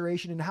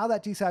desaturation and how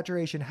that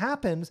desaturation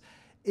happens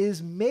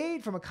is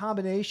made from a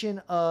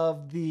combination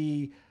of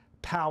the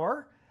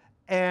power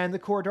and the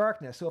core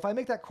darkness. So if I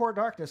make that core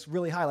darkness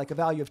really high, like a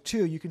value of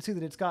 2, you can see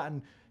that it's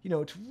gotten,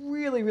 it's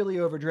really, really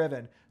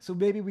overdriven. So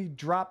maybe we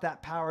drop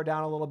that power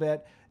down a little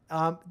bit.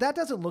 That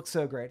doesn't look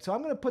so great. So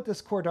I'm going to put this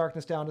core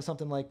darkness down to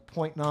something like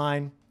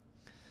 0.9.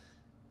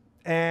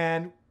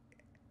 And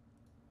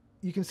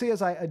you can see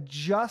as I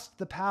adjust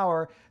the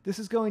power, this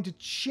is going to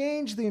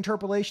change the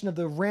interpolation of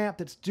the ramp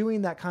that's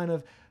doing that kind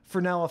of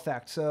Fresnel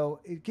effect.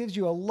 So it gives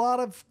you a lot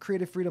of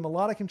creative freedom, a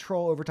lot of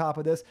control over top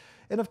of this.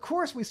 And of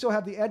course, we still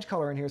have the edge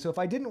color in here. So if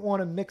I didn't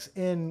want to mix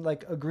in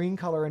like a green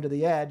color into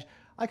the edge,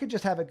 I could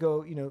just have it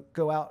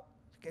go out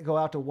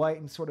to white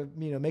and sort of,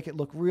 make it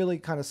look really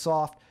kind of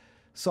soft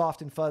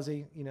and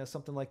fuzzy,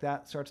 something like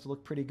that starts to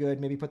look pretty good.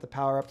 Maybe put the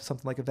power up to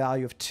something like a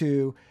value of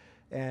 2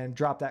 and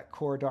drop that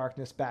core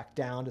darkness back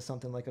down to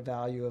something like a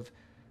value of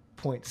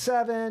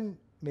 0.7.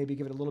 Maybe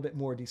give it a little bit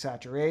more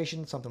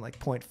desaturation, something like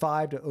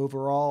 0.5 to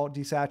overall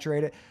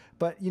desaturate it.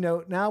 But,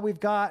 now we've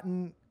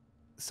gotten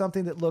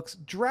something that looks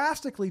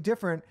drastically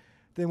different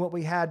than what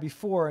we had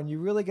before. And you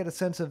really get a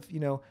sense of,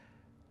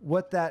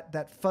 what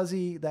that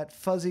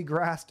fuzzy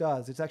grass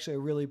does. It's actually a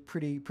really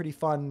pretty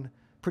fun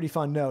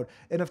node.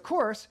 And of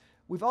course,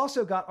 we've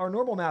also got our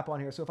normal map on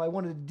here. So if I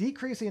wanted to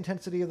decrease the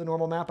intensity of the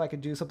normal map, I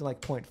could do something like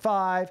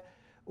 0.5.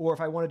 Or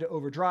if I wanted to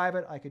overdrive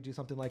it, I could do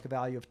something like a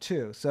value of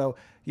 2. So,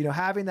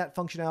 having that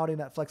functionality and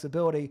that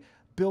flexibility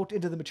built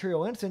into the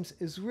material instance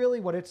is really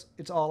what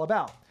it's all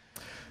about.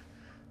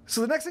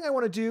 So the next thing I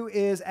want to do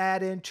is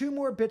add in 2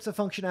 more bits of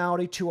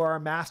functionality to our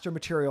master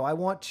material. I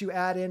want to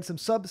add in some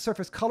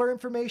subsurface color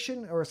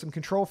information or some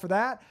control for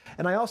that.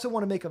 And I also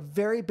want to make a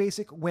very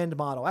basic wind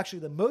model, actually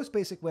the most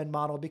basic wind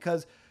model,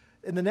 because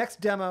in the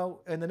next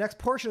demo, in the next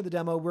portion of the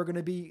demo, we're going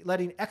to be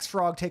letting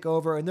XFrog take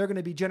over, and they're going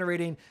to be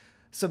generating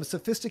some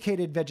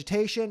sophisticated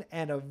vegetation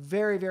and a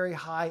very, very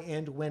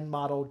high-end wind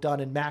model done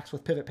in Max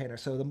with Pivot Painter.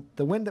 So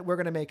the wind that we're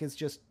going to make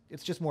is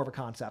it's just more of a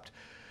concept.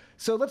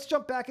 So let's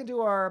jump back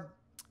into our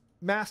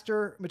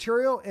master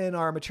material in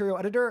our material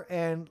editor,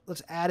 and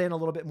let's add in a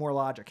little bit more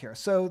logic here.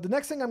 So the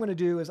next thing I'm going to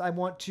do is I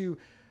want to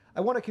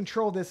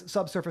control this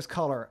subsurface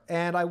color,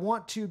 and I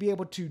want to be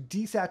able to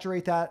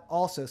desaturate that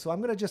also. So I'm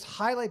going to just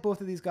highlight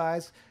both of these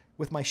guys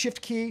with my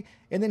Shift key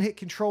and then hit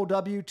Control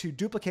W to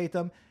duplicate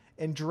them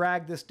and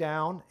drag this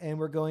down. And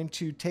we're going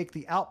to take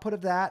the output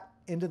of that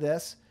into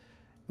this.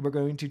 We're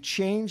going to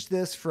change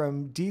this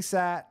from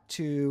desat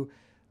to,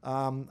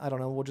 I don't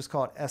know, we'll just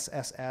call it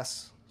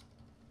SSS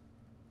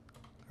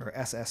or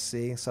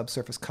SSC,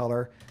 subsurface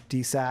color,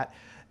 desat.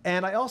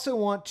 And I also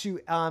want to,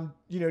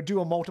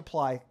 do a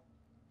multiply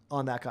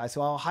on that guy.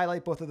 So I'll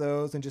highlight both of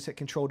those and just hit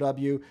Control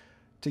W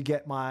to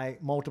get my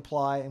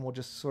multiply, and we'll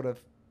just sort of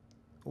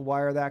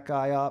wire that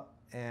guy up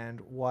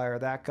and wire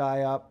that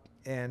guy up.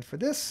 And for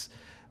this,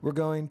 we're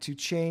going to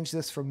change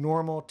this from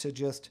normal to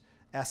just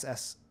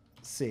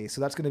SSC. So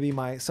that's going to be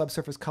my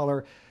subsurface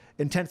color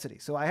intensity.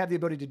 So I have the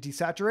ability to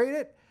desaturate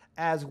it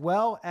as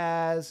well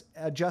as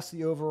adjust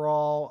the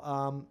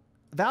overall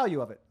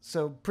value of it.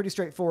 So pretty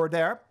straightforward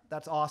there.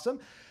 That's awesome.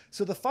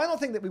 So the final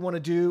thing that we want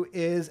to do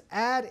is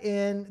add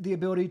in the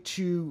ability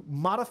to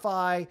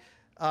modify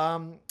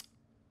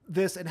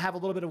this and have a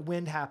little bit of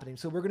wind happening.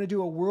 So we're going to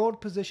do a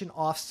world position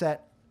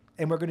offset,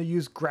 and we're going to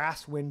use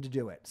grass wind to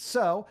do it.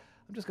 So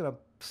I'm just going to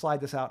slide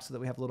this out so that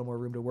we have a little more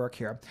room to work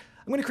here.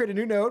 I'm going to create a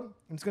new node, and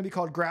it's going to be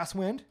called grass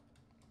wind.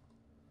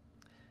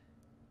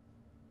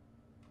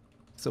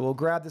 So we'll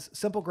grab this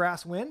simple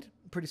grass wind,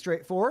 pretty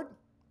straightforward,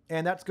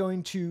 and that's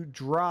going to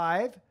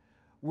drive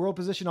world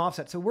position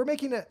offset. So we're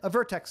making a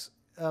vertex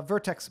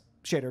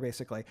shader,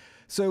 basically.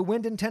 So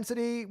wind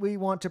intensity, we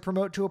want to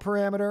promote to a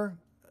parameter.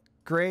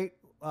 Great.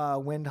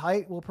 Wind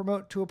height will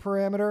promote to a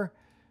parameter.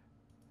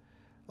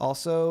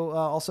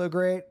 Also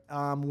great.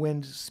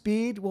 Wind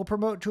speed will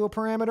promote to a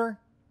parameter.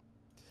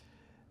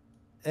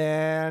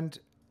 And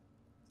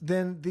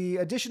then the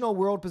additional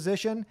world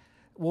position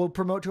will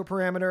promote to a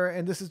parameter.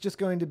 And this is just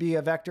going to be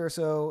a vector.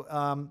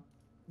 So,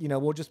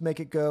 we'll just make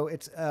it go.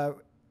 It's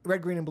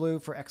red, green, and blue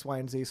for X, Y,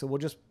 and Z. So we'll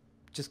just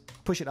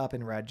push it up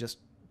in red just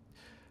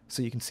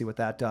so you can see what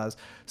that does.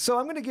 So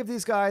I'm going to give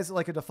these guys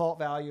like a default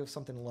value of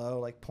something low,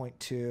 like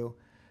 0.2.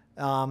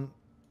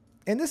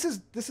 And this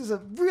is a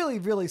really,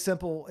 really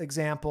simple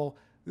example.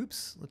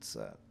 Oops, let's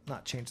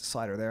not change the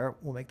slider there.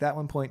 We'll make that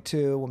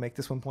 1.2. We'll make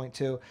this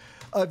 1.2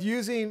 of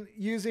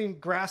using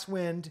grass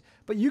wind.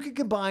 But you could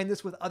combine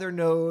this with other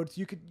nodes.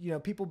 You could,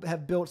 people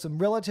have built some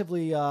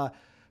relatively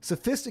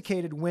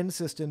sophisticated wind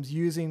systems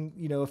using,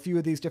 a few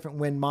of these different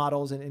wind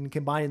models and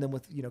combining them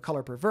with,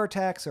 color per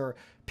vertex or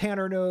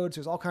panner nodes.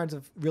 There's all kinds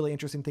of really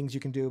interesting things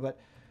you can do. But,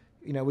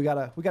 we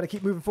gotta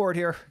keep moving forward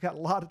here. We've got a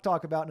lot to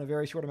talk about in a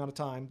very short amount of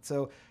time.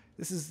 So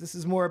this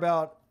is more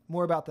about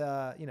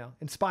the,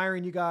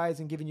 inspiring you guys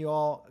and giving you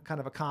all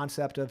kind of a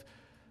concept of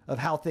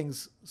how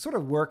things sort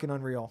of work in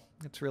Unreal.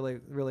 It's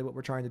really, really what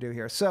we're trying to do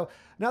here. So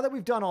now that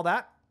we've done all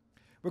that,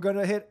 we're going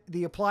to hit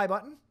the apply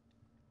button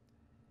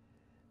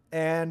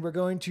and we're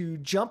going to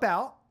jump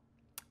out,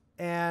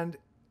 and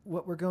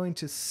what we're going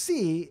to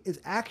see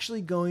is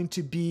actually going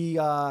to be,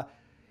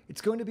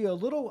 it's going to be a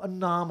little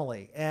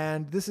anomaly.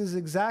 And this is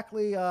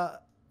exactly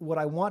what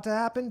I want to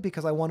happen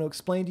because I want to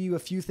explain to you a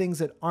few things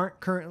that aren't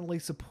currently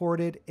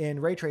supported in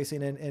ray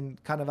tracing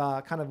and kind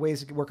of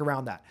ways to work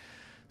around that.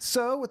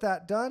 So with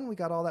that done, we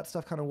got all that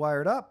stuff kind of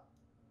wired up.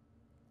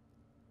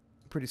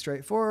 Pretty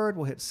straightforward.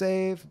 We'll hit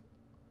save.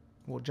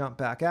 We'll jump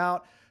back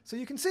out. So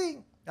you can see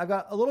I've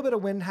got a little bit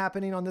of wind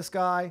happening on this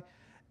guy.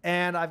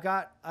 And I've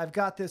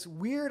got this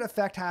weird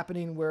effect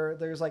happening where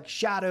there's like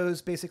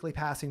shadows basically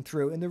passing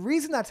through. And the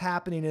reason that's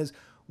happening is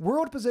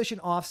world position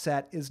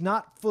offset is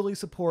not fully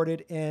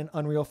supported in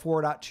Unreal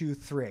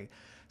 4.23.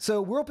 So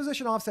world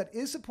position offset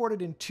is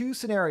supported in two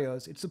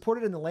scenarios. It's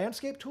supported in the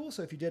landscape tool.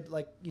 So if you did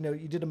like,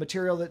 you did a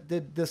material that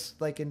did this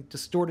like and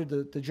distorted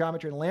the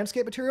geometry in the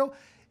landscape material,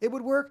 it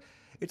would work.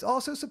 It's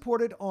also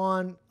supported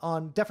on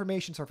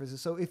deformation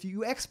surfaces. So if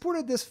you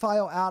exported this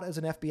file out as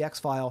an FBX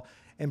file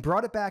and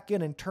brought it back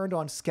in and turned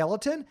on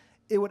skeleton,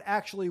 it would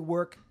actually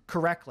work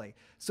correctly.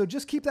 So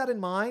just keep that in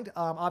mind.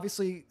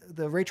 Obviously,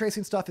 the ray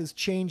tracing stuff is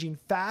changing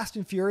fast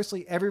and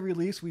furiously. Every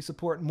release, we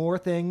support more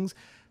things.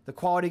 The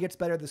quality gets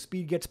better, the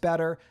speed gets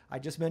better. I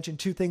just mentioned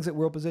two things that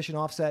world position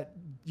offset,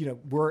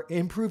 were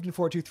improved in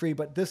 4.2.3,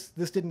 but this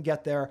didn't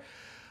get there.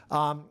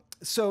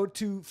 So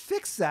to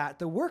fix that,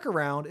 the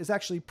workaround is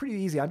actually pretty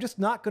easy. I'm just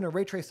not going to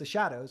ray trace the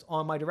shadows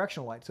on my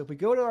directional light. So if we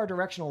go to our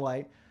directional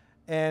light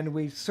and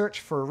we search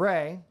for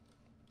ray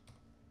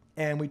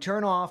and we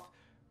turn off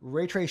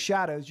ray trace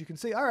shadows, you can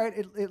see, all right,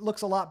 it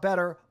looks a lot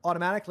better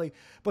automatically,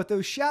 but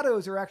those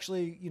shadows are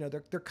actually,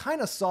 they're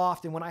kind of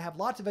soft. And when I have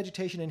lots of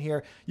vegetation in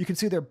here, you can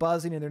see they're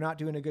buzzing and they're not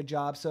doing a good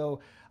job. So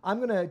I'm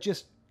going to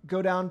just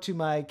go down to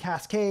my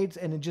cascades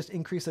and then just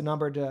increase the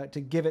number to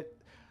give it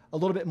a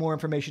little bit more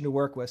information to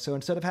work with. So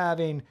instead of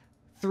having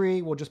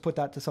 3, we'll just put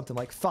that to something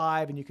like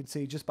 5. And you can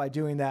see just by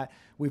doing that,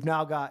 we've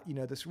now got,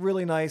 this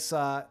really nice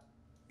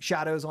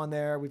shadows on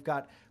there. We've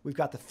got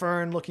the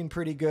fern looking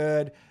pretty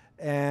good.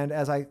 And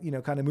as I,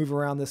 kind of move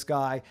around this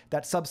guy,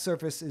 that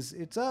subsurface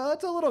it's a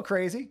little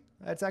crazy.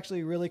 It's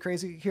actually really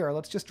crazy. Here,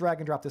 let's just drag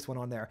and drop this one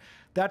on there.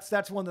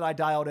 That's one that I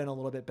dialed in a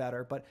little bit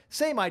better, but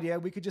same idea.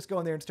 We could just go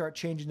in there and start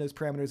changing those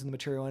parameters in the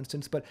material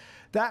instance. But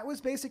that was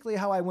basically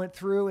how I went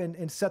through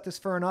and set this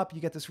fern up.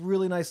 You get this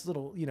really nice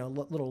little,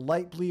 little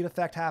light bleed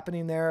effect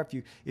happening there.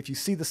 If you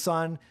see the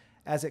sun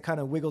as it kind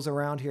of wiggles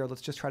around here,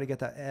 let's just try to get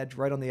that edge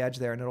right on the edge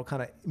there, and it'll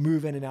kind of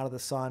move in and out of the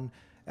sun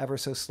ever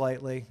so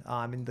slightly.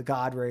 And the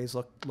God rays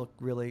look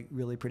really,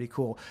 really pretty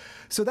cool.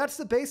 So that's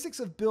the basics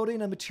of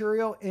building a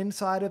material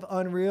inside of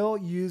Unreal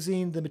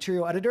using the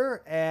material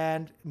editor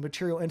and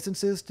material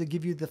instances to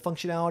give you the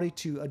functionality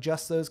to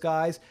adjust those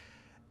guys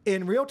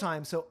in real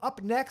time. So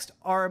up next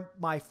are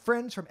my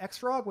friends from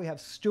XFrog. We have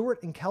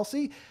Stewart and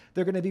Kelsey.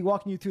 They're going to be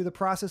walking you through the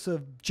process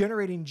of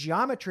generating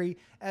geometry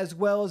as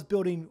well as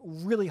building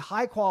really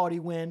high quality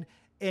wind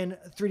in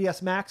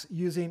 3ds Max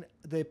using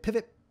the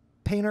Pivot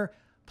Painter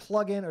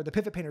plugin, or the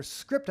Pivot Painter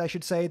script, I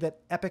should say,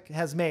 that Epic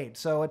has made.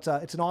 So it's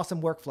an awesome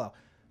workflow.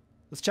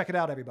 Let's check it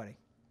out, everybody.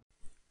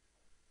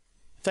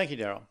 Thank you,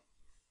 Daryl.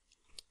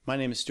 My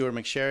name is Stewart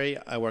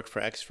McSherry. I work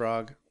for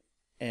XFrog,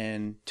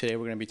 and today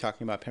we're going to be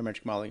talking about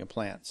parametric modeling of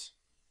plants.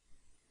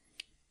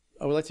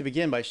 I would like to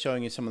begin by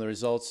showing you some of the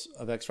results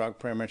of XFrog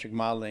parametric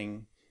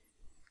modeling,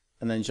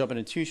 and then jump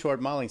into 2 short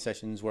modeling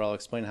sessions where I'll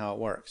explain how it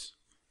works.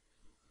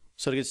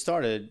 So to get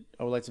started,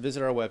 I would like to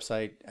visit our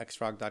website,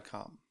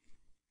 xfrog.com.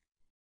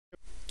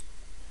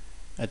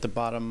 At the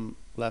bottom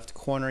left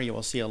corner, you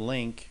will see a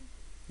link.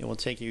 It will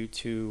take you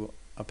to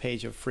a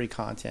page of free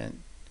content.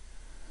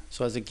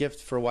 So as a gift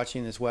for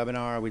watching this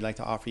webinar, we'd like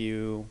to offer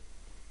you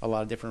a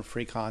lot of different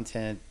free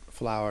content,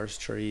 flowers,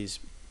 trees.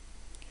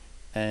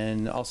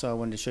 And also I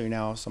wanted to show you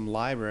now some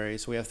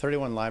libraries. So we have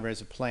 31 libraries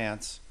of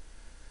plants.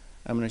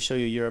 I'm going to show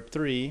you Europe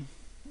 3,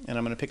 and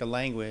I'm going to pick a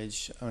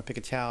language. I'm going to pick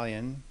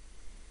Italian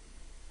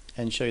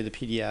and show you the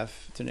PDF.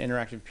 It's an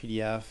interactive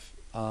PDF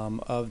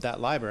of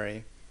that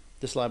library.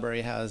 This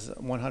library has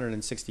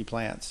 160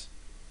 plants,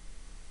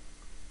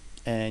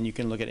 and you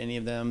can look at any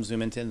of them,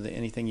 zoom into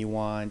anything you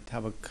want,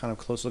 have a kind of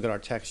close look at our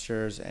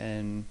textures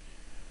and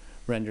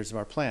renders of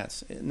our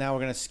plants. Now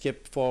we're going to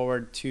skip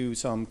forward to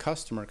some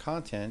customer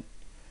content.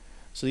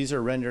 So these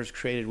are renders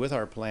created with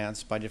our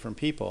plants by different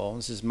people.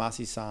 This is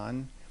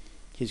Masi-san.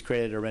 He's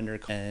created a render,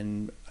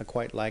 and I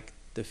quite like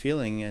the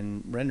feeling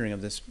and rendering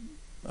of this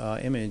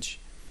image.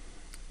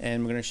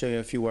 And we're going to show you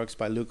a few works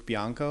by Luke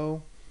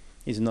Bianco.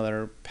 He's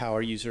another power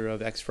user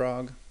of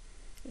XFrog.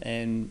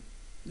 And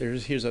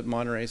here's a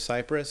Monterey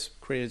cypress,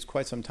 created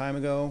quite some time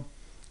ago,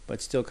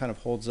 but still kind of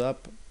holds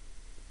up.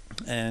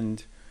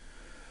 And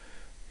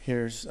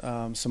here's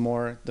some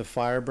more, the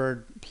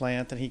Firebird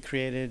plant that he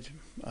created,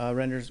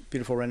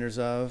 beautiful renders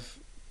of.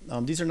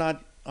 These are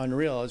not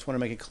Unreal. I just want to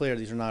make it clear,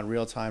 these are not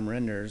real-time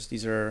renders.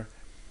 These are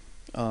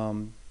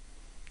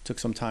took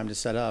some time to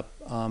set up,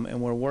 and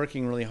we're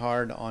working really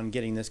hard on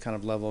getting this kind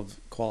of level of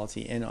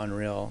quality in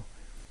Unreal.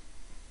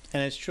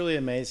 And it's truly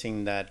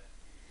amazing that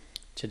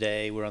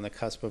today we're on the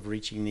cusp of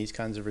reaching these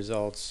kinds of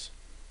results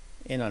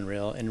in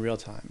Unreal in real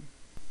time.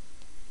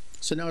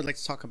 So now I'd like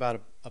to talk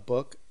about a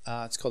book.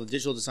 It's called The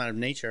Digital Design of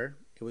Nature.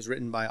 It was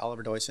written by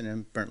Oliver Deussen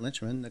and Bernd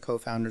Lintschmann, the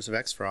co-founders of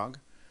XFrog.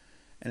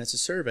 and it's a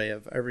survey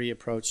of every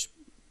approach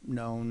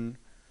known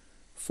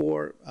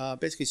for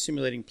basically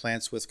simulating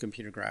plants with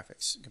computer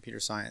graphics, computer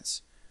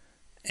science.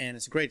 And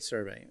it's a great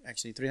survey,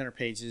 actually 300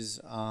 pages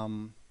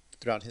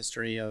throughout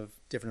history of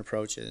different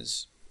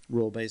approaches,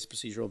 rule-based,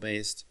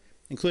 procedural-based,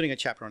 including a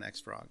chapter on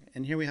XFrog.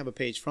 And here we have a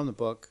page from the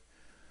book.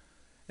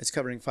 It's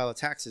covering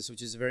phylotaxis,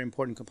 which is a very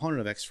important component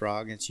of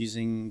XFrog. It's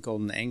using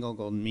golden angle,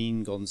 golden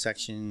mean, golden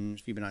section,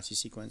 Fibonacci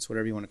sequence,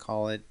 whatever you want to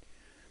call it.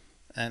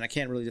 And I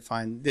can't really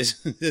define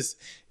this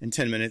in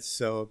 10 minutes,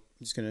 so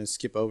I'm just going to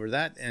skip over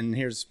that. And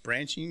here's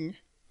branching.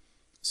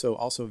 So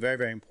also very,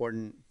 very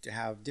important to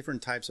have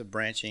different types of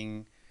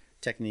branching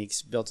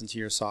techniques built into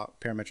your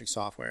parametric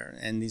software.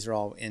 And these are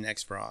all in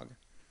XFrog.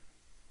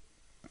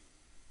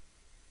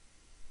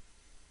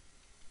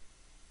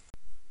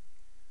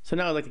 So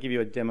now I'd like to give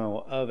you a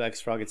demo of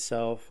XFrog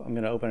itself. I'm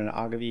going to open an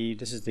Agave.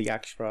 This is the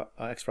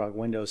XFrog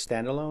Windows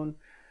standalone.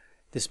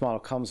 This model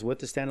comes with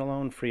the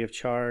standalone free of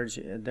charge.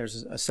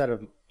 There's a set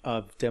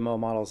of demo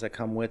models that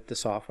come with the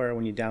software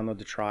when you download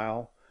the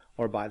trial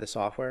or buy the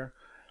software.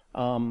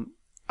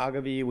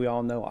 Agave, we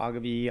all know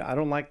Agave. I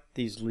don't like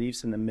these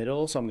leaves in the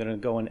middle, so I'm going to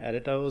go and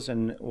edit those.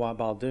 And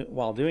while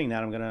doing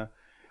that, I'm going to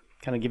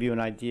kind of give you an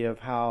idea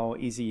of how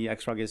easy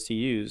XFrog is to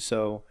use.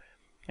 So,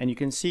 and you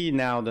can see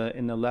now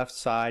in the left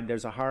side,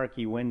 there's a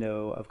hierarchy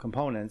window of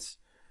components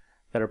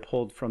that are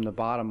pulled from the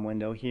bottom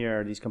window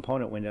here, these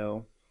component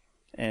window,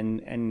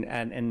 and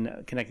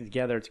connected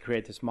together to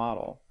create this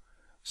model.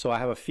 So I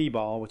have a phi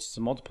ball, which is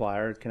a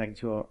multiplier connected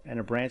to and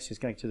a branch is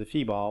connected to the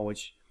phi ball,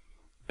 which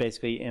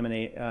basically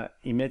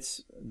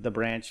emits the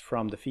branch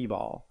from the phi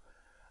ball.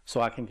 So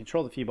I can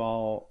control the phi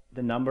ball,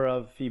 the number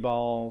of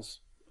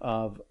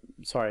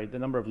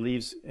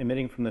leaves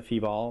emitting from the phi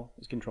ball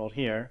is controlled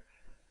here.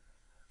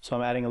 So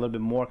I'm adding a little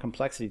bit more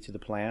complexity to the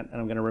plant, and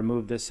I'm going to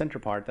remove this center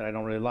part that I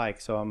don't really like.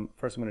 So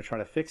first I'm going to try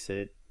to fix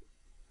it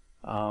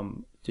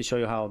to show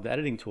you how the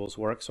editing tools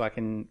work. So I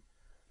can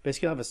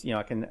basically have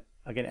I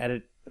can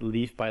edit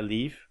leaf by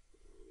leaf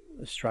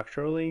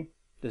structurally.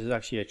 This is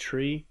actually a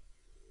tree,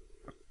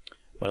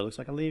 but it looks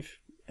like a leaf,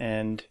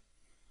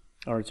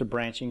 or it's a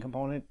branching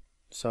component.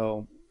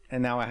 So,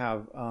 and now I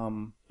have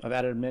I've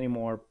added many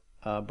more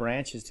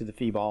branches to the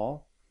phi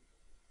ball.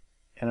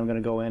 And I'm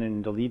going to go in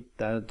and delete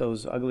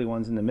those ugly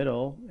ones in the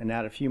middle and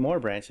add a few more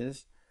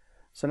branches.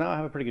 So now I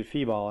have a pretty good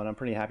phi ball, and I'm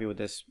pretty happy with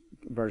this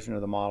version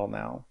of the model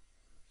now.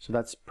 So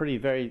that's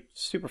very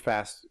super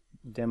fast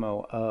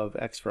demo of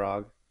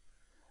XFrog.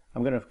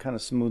 I'm going to kind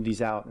of smooth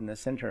these out in the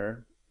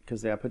center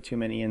because I put too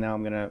many, and now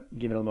I'm going to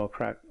give it a little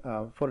crack,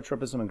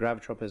 phototropism and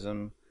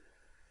gravitropism,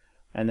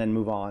 and then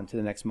move on to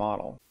the next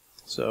model.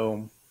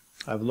 So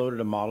I've loaded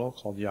a model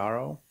called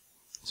yarrow.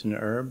 It's an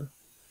herb.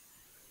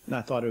 And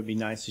I thought it would be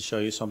nice to show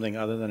you something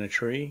other than a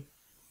tree.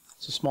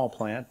 It's a small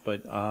plant,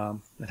 but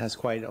it has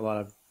quite a lot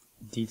of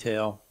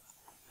detail.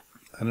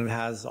 And it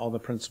has all the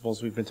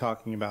principles we've been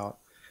talking about.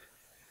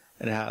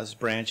 It has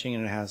branching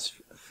and it has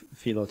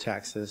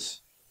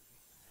phylotaxis.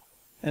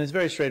 And it's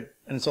very straight,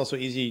 and it's also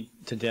easy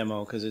to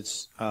demo because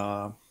it's,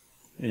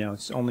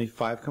 it's only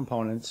 5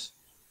 components.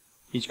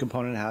 Each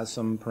component has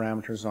some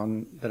parameters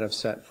that I've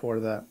set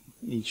for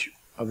each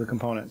of the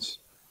components.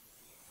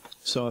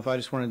 So if I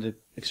just wanted to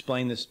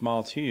explain this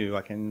model to you,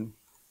 I can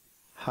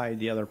hide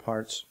the other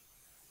parts.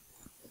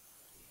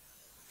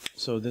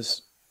 So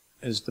this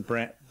is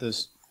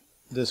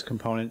this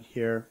component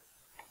here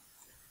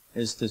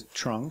is the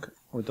trunk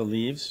with the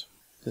leaves,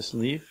 this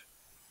leaf,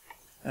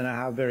 and I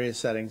have various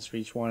settings for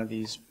each one of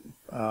these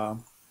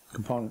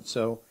components.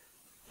 So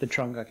the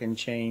trunk, I can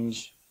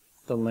change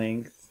the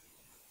length,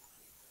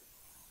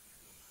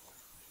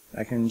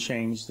 I can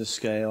change the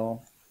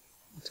scale.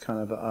 It's kind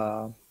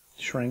of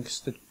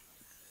shrinks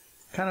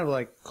kind of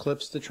like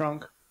clips the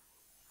trunk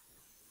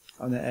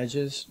on the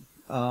edges.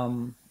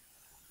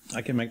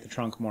 I can make the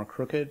trunk more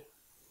crooked.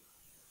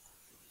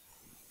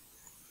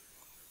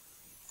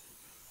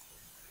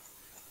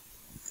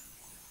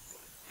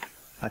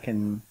 I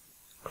can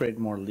create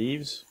more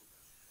leaves.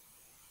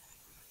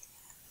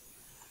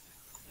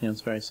 It's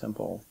very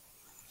simple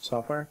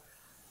software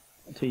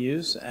to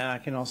use. And I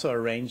can also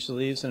arrange the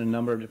leaves in a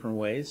number of different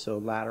ways. So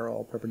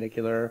lateral,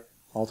 perpendicular,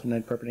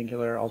 alternate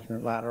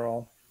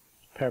lateral,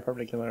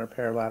 paraperpendicular,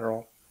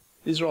 paralateral.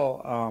 These are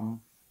all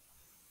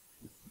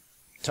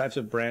types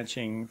of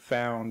branching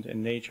found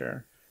in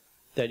nature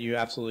that you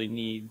absolutely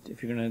need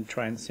if you're going to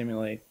try and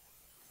simulate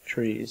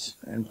trees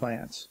and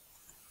plants.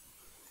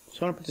 So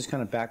I want to put this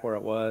kind of back where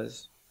it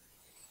was,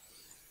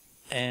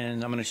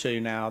 and I'm going to show you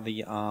now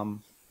the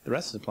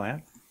rest of the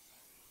plant.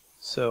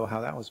 So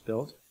how that was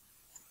built.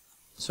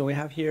 So we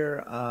have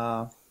here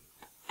the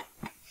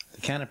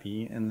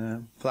canopy and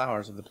the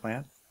flowers of the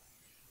plant.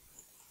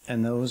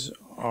 And those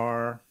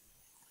are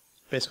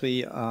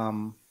basically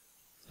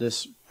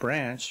this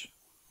branch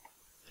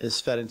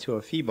is fed into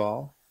a phi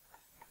ball,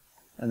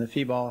 and the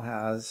phi ball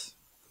has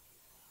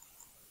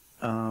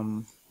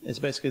it's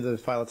basically the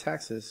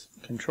phylotaxis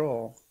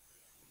control.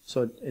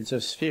 So it's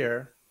a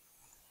sphere,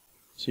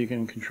 so you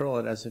can control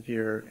it as if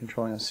you're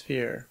controlling a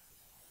sphere.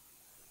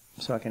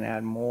 So I can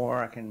add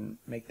more, I can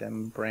make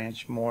them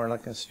branch more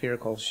like a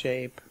spherical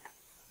shape.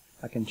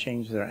 I can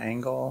change their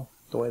angle,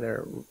 the way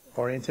they're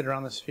oriented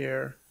around the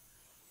sphere.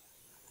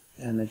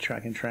 And then I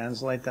can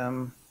translate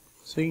them.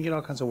 So you can get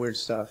all kinds of weird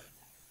stuff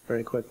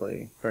very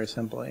quickly, very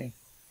simply,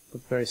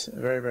 but very,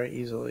 very, very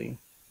easily.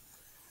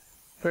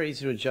 Very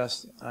easy to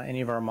adjust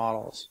any of our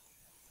models.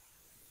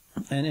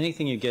 And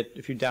anything you get,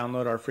 if you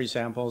download our free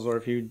samples or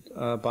if you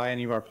buy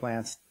any of our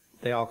plants,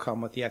 they all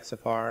come with the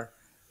XFR.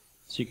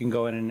 So you can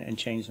go in and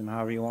change them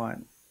however you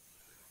want.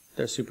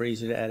 They're super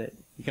easy to edit.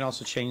 You can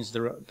also change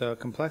the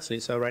complexity.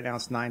 So right now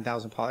it's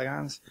 9,000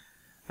 polygons.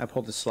 I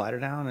pulled the slider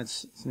down,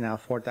 it's now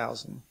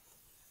 4,000.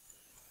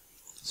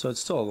 So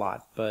it's still a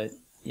lot, but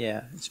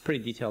yeah, it's a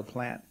pretty detailed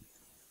plant.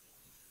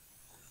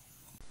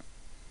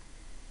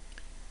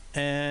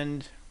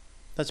 And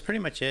that's pretty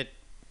much it.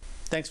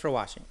 Thanks for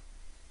watching.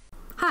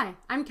 Hi,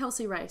 I'm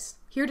Kelsey Rice,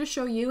 here to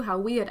show you how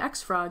we at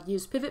XFrog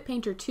use Pivot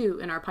Painter 2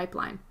 in our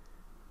pipeline.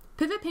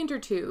 Pivot Painter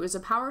 2 is a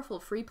powerful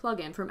free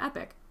plugin from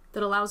Epic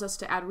that allows us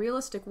to add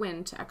realistic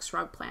wind to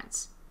XFrog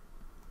plants.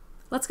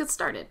 Let's get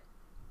started.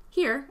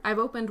 Here, I've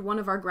opened one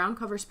of our ground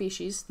cover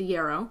species, the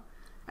yarrow,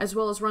 as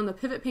well as run the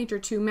Pivot Painter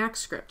 2 Max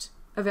script,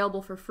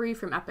 available for free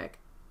from Epic.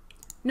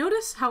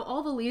 Notice how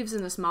all the leaves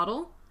in this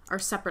model are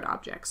separate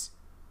objects.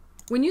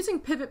 When using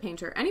Pivot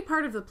Painter, any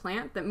part of the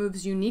plant that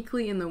moves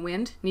uniquely in the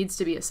wind needs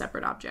to be a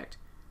separate object.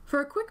 For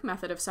a quick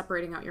method of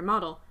separating out your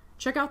model,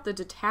 check out the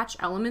Detach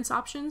Elements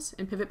options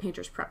in Pivot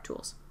Painter's Prep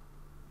Tools.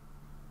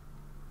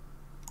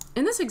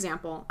 In this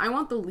example, I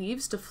want the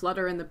leaves to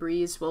flutter in the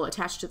breeze while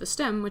attached to the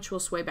stem, which will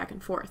sway back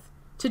and forth.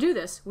 To do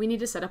this, we need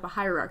to set up a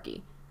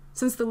hierarchy.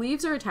 Since the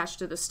leaves are attached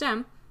to the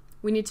stem,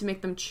 we need to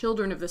make them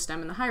children of the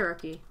stem in the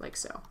hierarchy, like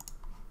so.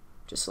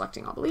 Just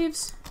selecting all the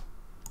leaves,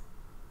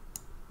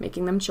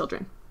 making them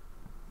children.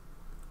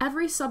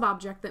 Every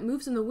sub-object that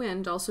moves in the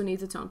wind also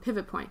needs its own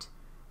pivot point.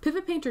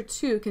 Pivot Painter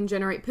 2 can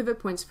generate pivot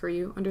points for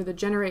you under the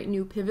Generate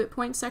New Pivot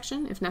Point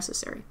section if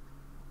necessary.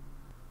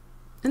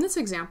 In this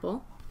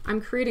example,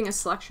 I'm creating a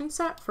selection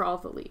set for all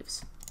the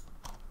leaves.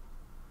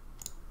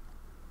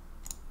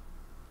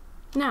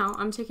 Now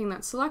I'm taking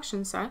that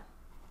selection set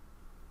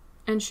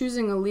and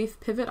choosing a leaf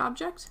pivot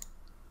object,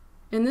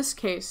 in this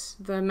case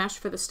the mesh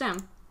for the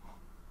stem,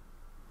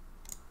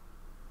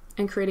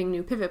 and creating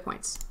new pivot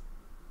points.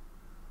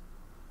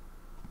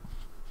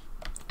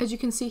 As you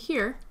can see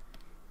here,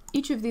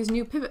 each of these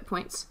new pivot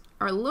points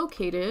are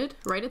located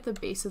right at the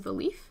base of the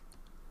leaf,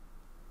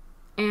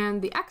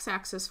 and the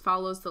x-axis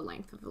follows the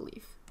length of the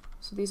leaf.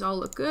 So these all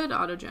look good,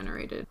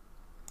 auto-generated.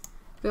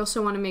 We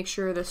also want to make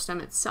sure the stem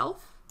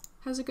itself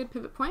has a good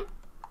pivot point.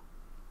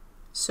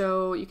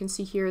 So you can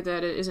see here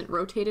that it isn't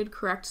rotated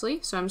correctly,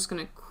 so I'm just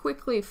going to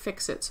quickly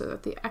fix it so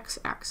that the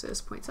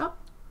x-axis points up.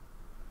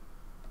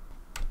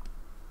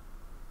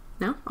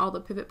 Now all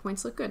the pivot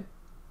points look good.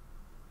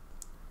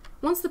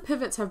 Once the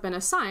pivots have been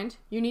assigned,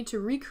 you need to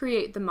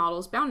recreate the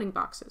model's bounding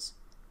boxes.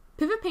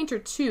 Pivot Painter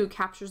 2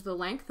 captures the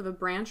length of a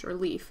branch or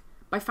leaf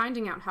by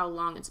finding out how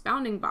long its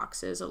bounding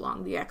box is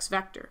along the x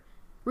vector.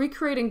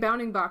 Recreating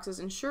bounding boxes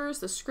ensures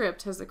the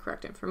script has the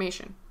correct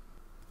information.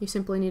 You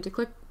simply need to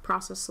click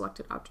Process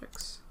Selected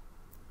Objects.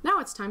 Now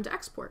it's time to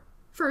export.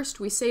 First,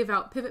 we save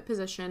out pivot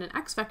position and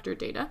x vector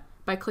data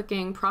by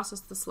clicking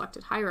Process the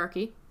Selected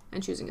Hierarchy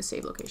and choosing a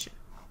save location.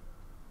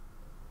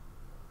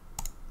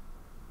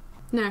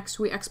 Next,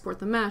 we export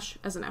the mesh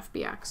as an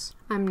FBX.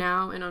 I'm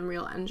now in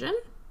Unreal Engine,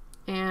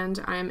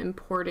 and I'm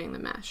importing the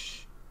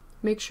mesh.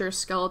 Make sure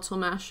Skeletal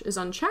Mesh is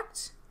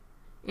unchecked,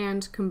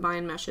 and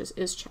Combine Meshes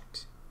is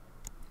checked.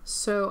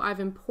 So I've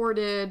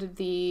imported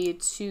the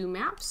two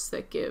maps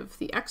that give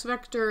the X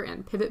vector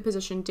and pivot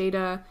position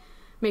data.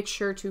 Make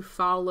sure to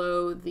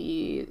follow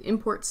the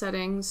import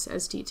settings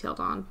as detailed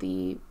on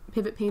the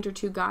Pivot Painter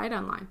 2 guide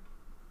online.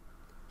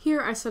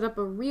 Here I set up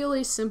a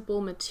really simple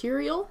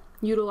material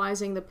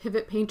utilizing the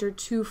Pivot Painter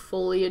 2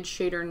 foliage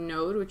shader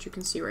node, which you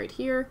can see right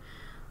here.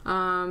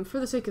 For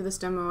the sake of this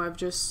demo, I've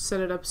just set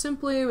it up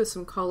simply with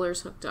some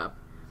colors hooked up.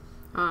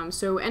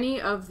 So any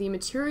of the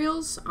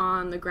materials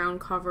on the ground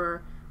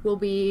cover will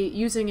be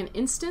using an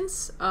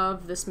instance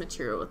of this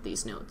material with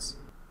these nodes.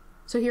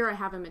 So here I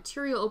have a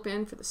material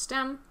open for the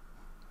stem.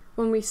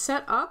 When we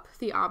set up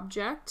the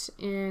object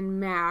in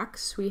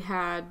Max, we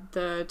had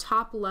the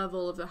top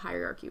level of the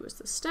hierarchy was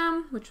the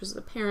stem, which was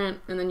the parent,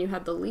 and then you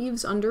had the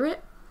leaves under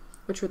it,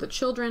 which were the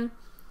children.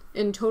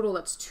 In total,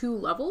 that's 2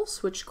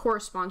 levels, which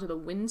correspond to the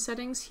wind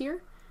settings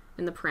here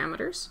in the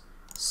parameters.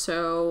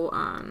 So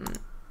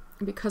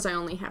because I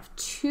only have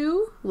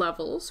 2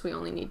 levels, we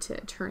only need to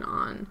turn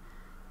on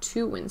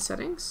 2 wind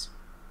settings.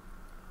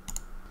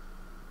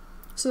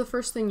 So the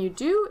first thing you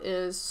do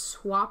is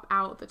swap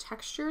out the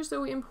textures that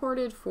we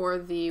imported for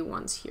the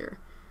ones here.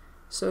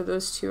 So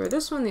those 2 are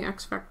this one, the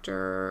X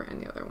vector,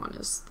 and the other one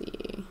is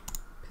the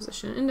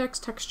position index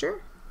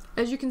texture.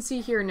 As you can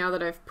see here, now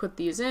that I've put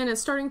these in,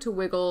 it's starting to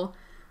wiggle,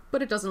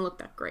 but it doesn't look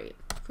that great.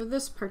 For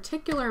this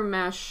particular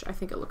mesh, I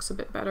think it looks a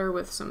bit better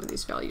with some of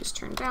these values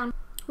turned down.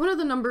 One of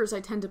the numbers I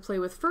tend to play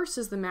with first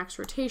is the max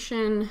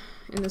rotation.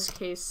 In this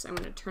case, I'm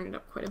going to turn it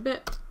up quite a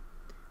bit.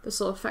 This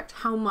will affect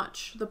how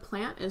much the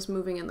plant is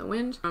moving in the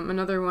wind.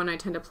 Another one I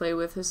tend to play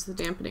with is the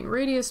dampening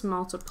radius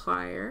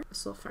multiplier.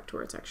 This will affect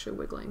where it's actually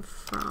wiggling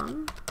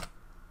from.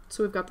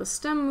 So we've got the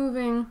stem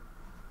moving.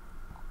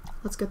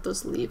 Let's get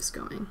those leaves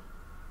going.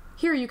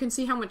 Here you can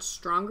see how much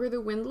stronger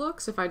the wind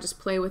looks if I just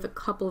play with a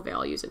couple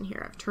values in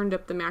here. I've turned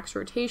up the max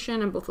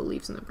rotation and both the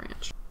leaves in the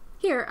branch.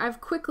 Here, I've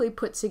quickly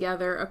put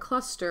together a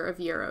cluster of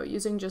Yarrow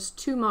using just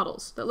 2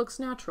 models that looks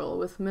natural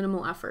with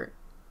minimal effort.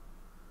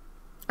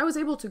 I was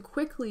able to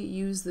quickly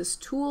use this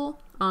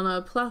tool on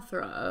a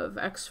plethora of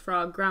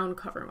XFrog ground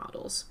cover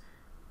models.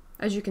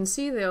 As you can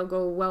see, they'll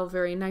go well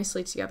very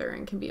nicely together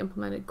and can be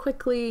implemented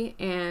quickly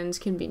and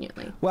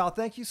conveniently. Well,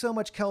 thank you so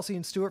much, Kelsey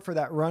and Stewart, for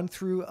that run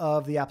through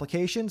of the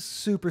application.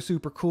 Super,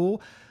 super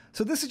cool.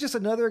 So this is just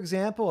another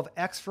example of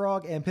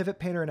XFrog and Pivot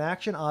Painter in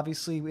action.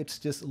 Obviously, it's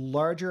just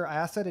larger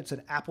asset. It's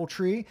an apple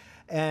tree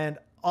and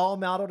all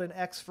modeled in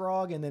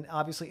XFrog and then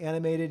obviously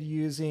animated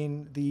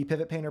using the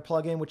Pivot Painter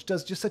plugin, which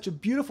does just such a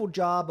beautiful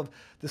job of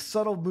the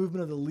subtle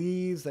movement of the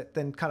leaves that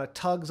then kind of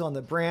tugs on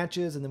the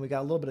branches. And then we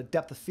got a little bit of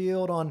depth of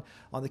field on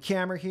the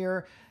camera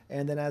here.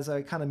 And then as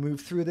I kind of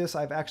move through this,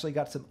 I've actually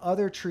got some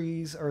other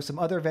trees or some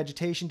other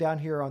vegetation down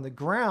here on the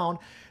ground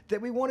that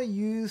we want to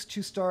use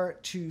to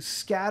start to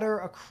scatter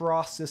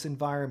across this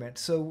environment.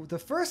 So the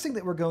first thing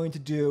that we're going to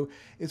do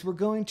is we're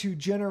going to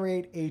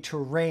generate a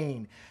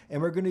terrain,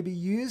 and we're going to be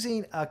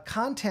using a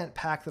content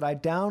pack that I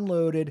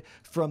downloaded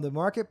from the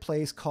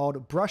marketplace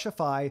called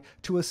Brushify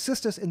to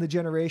assist us in the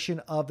generation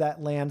of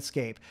that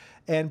landscape.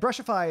 And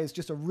Brushify is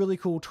just a really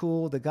cool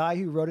tool. The guy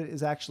who wrote it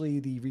is actually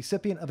the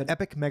recipient of an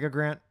Epic Mega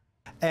Grant.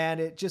 And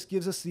it just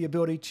gives us the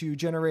ability to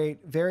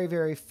generate very,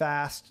 very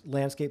fast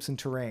landscapes and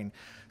terrain.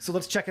 So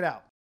let's check it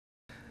out.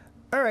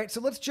 All right,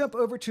 so let's jump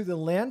over to the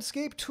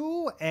landscape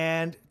tool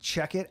and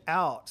check it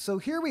out. So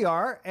here we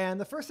are. And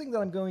the first thing that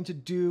I'm going to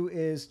do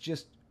is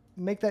just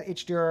make that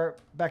HDR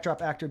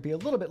backdrop actor be a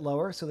little bit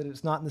lower so that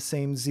it's not in the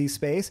same Z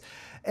space.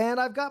 And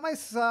I've got my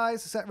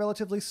size set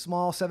relatively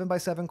small,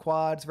 7x7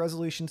 quads,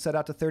 resolution set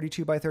out to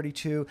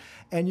 32x32.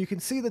 And you can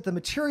see that the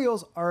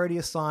material's already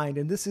assigned.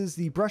 And this is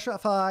the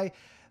Brushify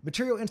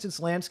Material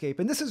Instance Landscape,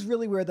 and this is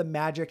really where the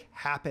magic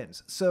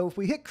happens. So if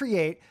we hit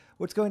create,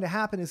 what's going to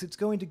happen is it's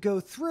going to go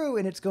through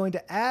and it's going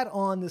to add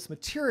on this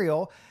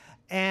material,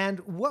 and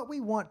what we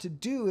want to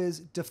do is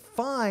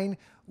define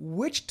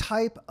which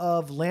type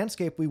of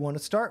landscape we want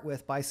to start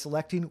with by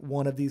selecting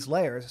one of these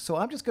layers. So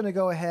I'm just going to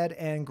go ahead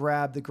and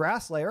grab the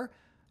grass layer,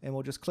 and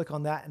we'll just click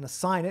on that and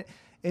assign it.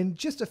 In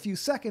just a few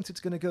seconds, it's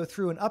going to go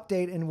through and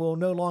update, and we'll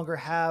no longer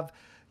have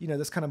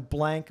this kind of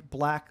blank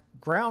black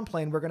ground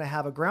plane. We're going to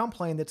have a ground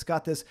plane that's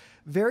got this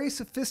very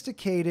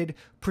sophisticated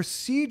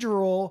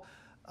procedural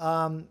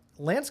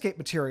landscape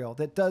material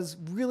that does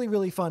really,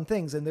 really fun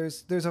things. And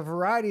there's a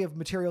variety of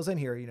materials in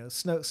here,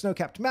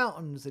 snow-capped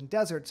mountains and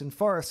deserts and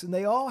forests, and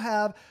they all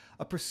have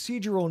a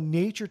procedural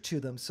nature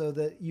to them so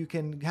that you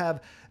can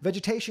have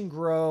vegetation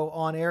grow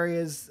on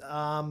areas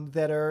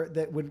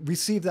that would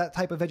receive that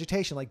type of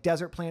vegetation. Like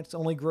desert plants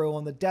only grow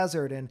on the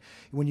desert, and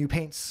when you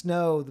paint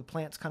snow, the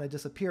plants kind of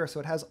disappear. So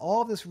it has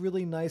all this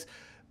really nice,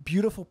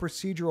 beautiful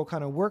procedural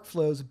kind of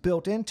workflows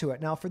built into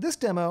it. Now for this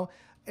demo,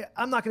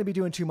 I'm not going to be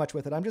doing too much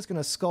with it. I'm just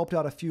going to sculpt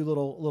out a few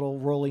little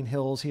rolling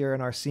hills here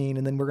in our scene,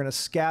 and then we're going to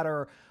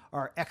scatter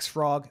our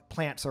XFrog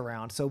plants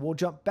around. So we'll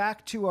jump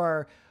back to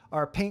our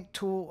paint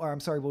tool, or I'm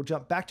sorry, we'll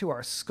jump back to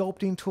our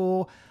sculpting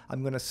tool.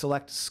 I'm going to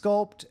select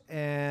sculpt,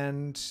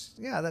 and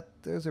yeah,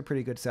 those are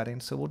pretty good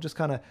settings. So we'll just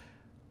kind of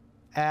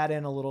add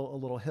in a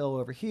little hill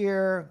over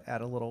here,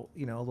 add a little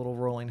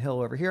rolling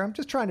hill over here. I'm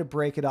just trying to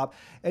break it up.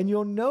 And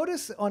you'll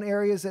notice on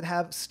areas that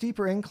have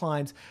steeper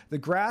inclines, the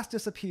grass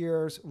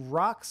disappears,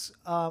 rock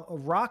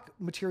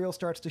material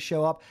starts to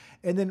show up,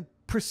 and then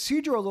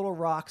procedural little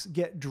rocks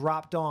get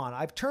dropped on.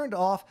 I've turned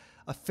off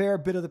a fair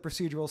bit of the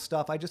procedural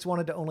stuff. I just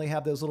wanted to only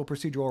have those little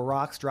procedural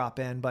rocks drop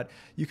in, but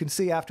you can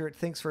see after it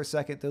thinks for a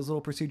second, those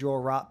little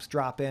procedural rocks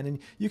drop in, and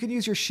you can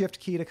use your shift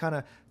key to kind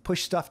of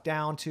push stuff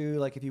down to,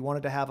 like if you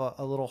wanted to have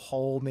a little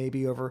hole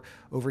maybe over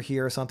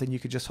here or something, you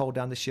could just hold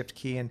down the shift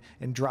key and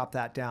drop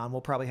that down.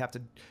 We'll probably have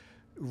to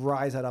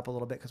rise that up a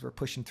little bit because we're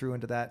pushing through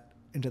into that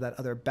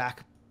other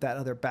back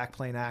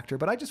plane actor.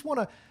 But I just want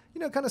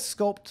to, kind of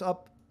sculpt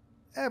up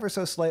ever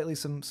so slightly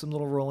some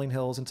little rolling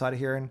hills inside of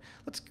here, and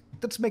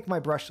let's make my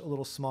brush a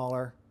little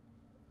smaller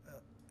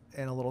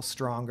and a little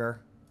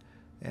stronger,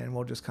 and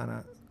we'll just kind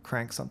of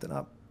crank something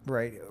up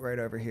right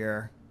over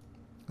here,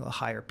 a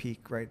higher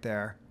peak right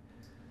there.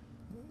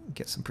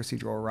 Get some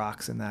procedural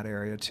rocks in that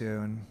area too,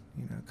 and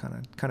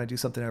kind of do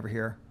something over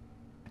here.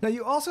 Now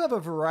you also have a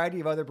variety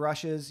of other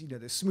brushes.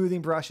 There's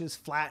smoothing brushes,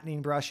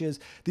 flattening brushes,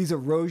 these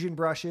erosion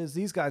brushes.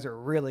 These guys are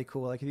really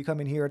cool. Like if you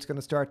come in here, it's going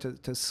to start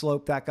to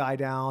slope that guy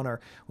down or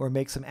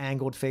make some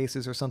angled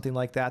faces or something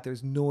like that.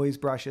 There's noise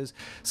brushes.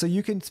 So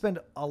you can spend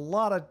a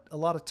lot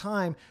of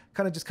time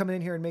kind of just coming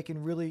in here and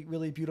making really,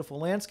 really beautiful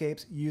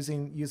landscapes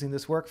using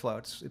this workflow.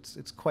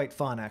 It's quite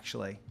fun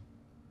actually.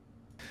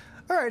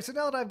 All right, so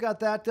now that I've got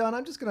that done,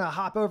 I'm just going to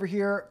hop over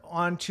here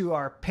onto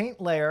our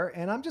paint layer,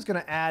 and I'm just going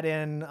to add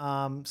in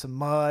some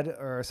mud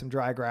or some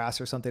dry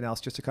grass or something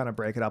else just to kind of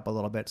break it up a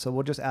little bit. So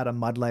we'll just add a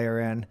mud layer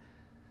in,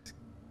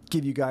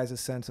 give you guys a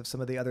sense of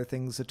some of the other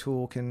things the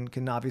tool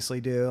can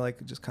obviously do,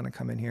 like just kind of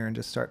come in here and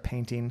just start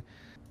painting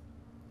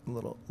a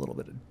little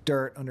bit of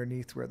dirt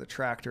underneath where the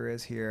tractor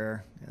is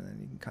here, and then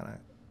you can kind of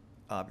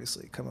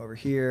obviously come over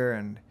here,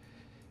 and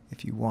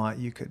if you want,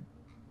 you could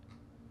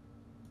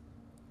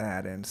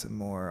add in some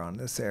more on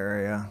this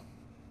area.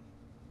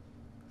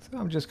 So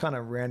I'm just kind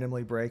of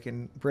randomly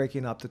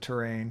breaking up the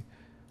terrain,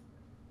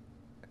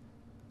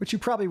 which you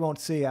probably won't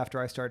see after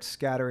I start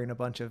scattering a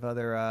bunch of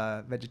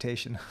other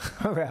vegetation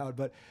around,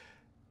 but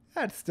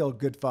that's still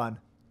good fun.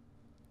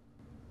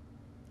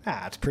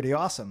 It's pretty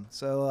awesome.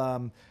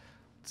 So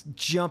let's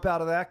jump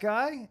out of that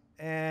guy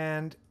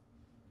and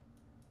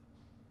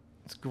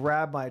let's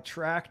grab my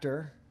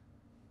tractor.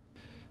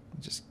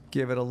 Just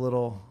give it a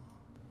little,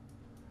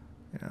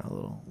 a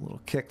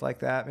little kick like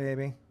that,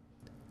 maybe.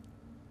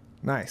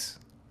 Nice.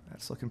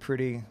 That's looking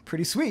pretty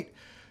sweet.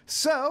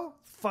 So,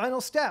 final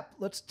step.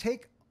 Let's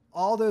take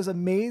all those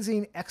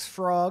amazing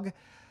XFrog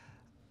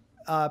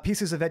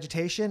pieces of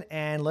vegetation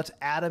and let's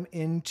add them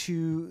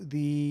into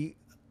the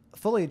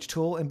foliage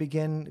tool and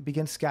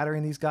begin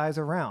scattering these guys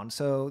around.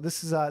 So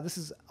this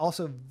is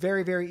also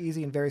very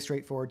easy and very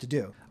straightforward to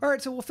do. All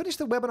right, so we'll finish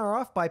the webinar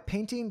off by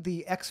painting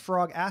the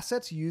XFrog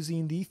assets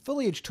using the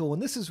foliage tool,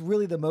 and this is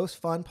really the most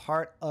fun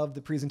part of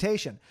the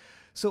presentation.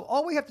 So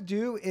all we have to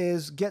do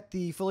is get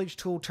the foliage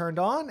tool turned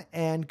on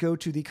and go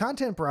to the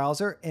content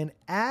browser and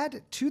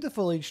add to the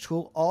foliage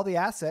tool all the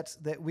assets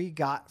that we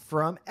got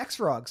from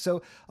XFrog.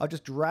 So I'll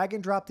just drag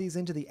and drop these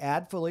into the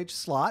add foliage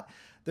slot.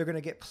 They're going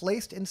to get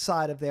placed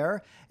inside of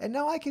there. And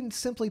now I can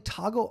simply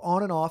toggle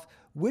on and off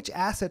which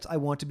assets I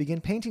want to begin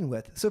painting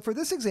with. So for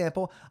this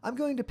example, I'm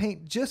going to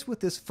paint just with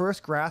this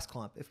first grass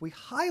clump. If we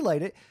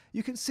highlight it,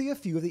 you can see a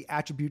few of the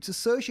attributes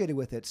associated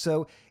with it.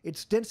 So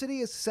its density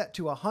is set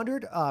to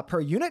 100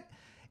 per unit.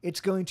 It's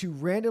going to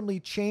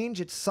randomly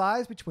change its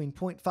size between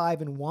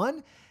 0.5 and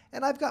 1.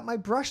 And I've got my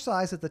brush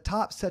size at the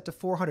top set to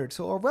 400,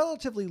 so a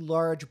relatively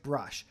large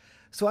brush.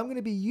 So I'm going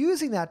to be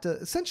using that to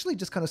essentially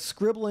just kind of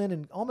scribble in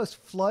and almost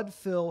flood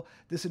fill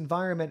this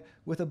environment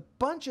with a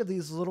bunch of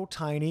these little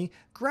tiny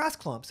grass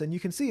clumps. And you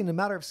can see in a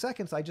matter of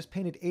seconds, I just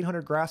painted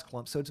 800 grass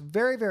clumps. So it's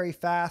very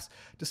fast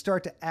to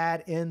start to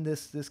add in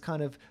this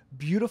kind of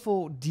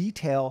beautiful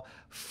detail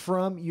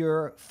from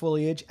your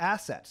foliage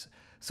assets.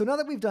 So now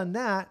that we've done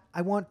that,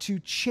 I want to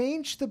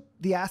change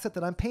the asset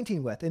that I'm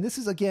painting with. And this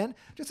is, again,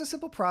 just a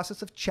simple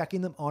process of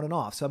checking them on and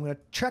off. So I'm going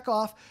to check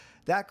off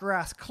that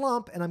grass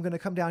clump, and I'm going to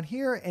come down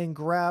here and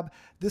grab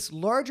this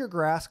larger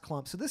grass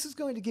clump. So this is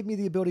going to give me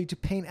the ability to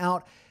paint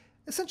out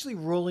essentially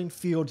rolling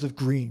fields of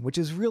green, which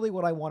is really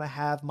what I want to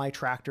have my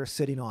tractor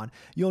sitting on.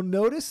 You'll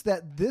notice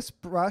that this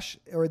brush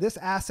or this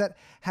asset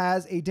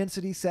has a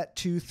density set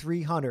to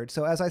 300.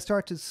 So as I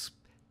start to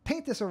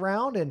paint this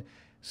around and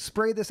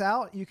spray this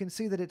out, you can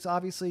see that it's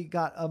obviously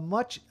got a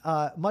much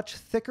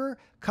thicker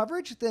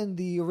coverage than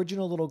the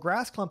original little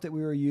grass clump that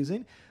we were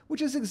using,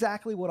 which is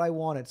exactly what I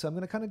wanted. So I'm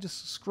going to kind of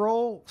just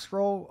scroll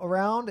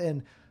around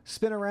and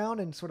spin around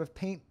and sort of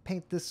paint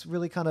this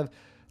really kind of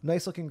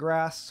nice looking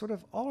grass sort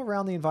of all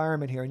around the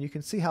environment here. And you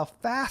can see how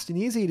fast and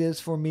easy it is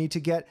for me to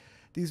get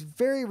these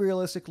very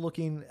realistic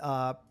looking,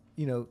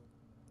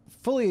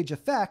 foliage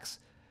effects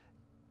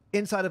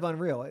inside of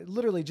Unreal. It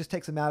literally just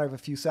takes a matter of a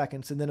few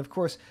seconds. And then of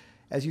course,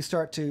 as you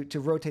start to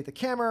rotate the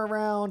camera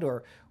around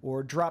or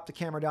drop the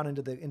camera down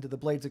into the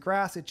blades of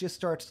grass, it just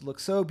starts to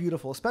look so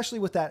beautiful, especially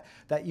with that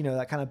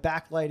kind of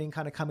backlighting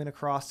kind of coming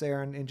across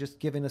there and just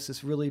giving us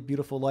this really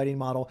beautiful lighting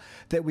model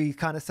that we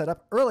kind of set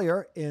up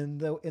earlier in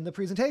the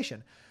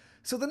presentation.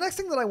 So the next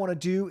thing that I want to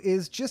do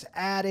is just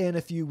add in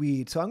a few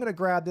weeds. So I'm going to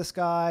grab this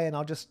guy and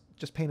I'll just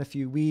paint a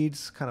few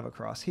weeds kind of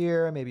across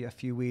here, maybe a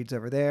few weeds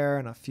over there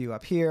and a few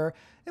up here.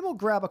 And we'll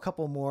grab a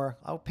couple more.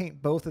 I'll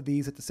paint both of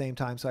these at the same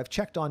time. So I've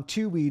checked on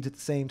 2 weeds at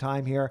the same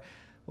time here.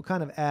 We'll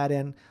kind of add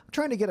in. I'm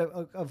trying to get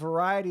a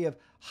variety of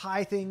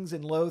high things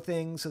and low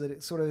things so that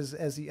it sort of is,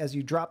 as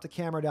you drop the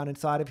camera down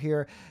inside of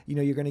here,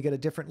 you're going to get a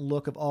different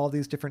look of all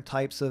these different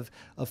types of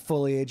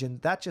foliage,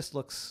 and that just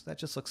looks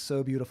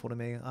so beautiful to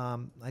me. I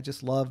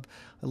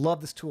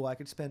love this tool. I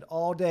could spend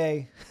all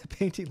day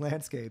painting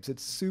landscapes.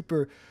 It's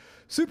super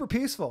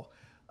peaceful.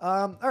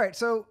 All right,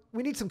 so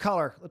we need some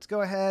color. Let's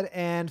go ahead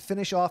and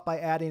finish off by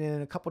adding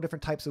in a couple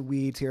different types of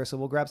weeds here. So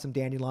we'll grab some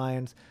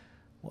dandelions.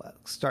 We'll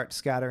start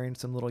scattering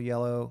some little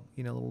yellow,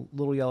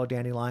 little yellow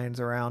dandelions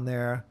around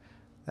there.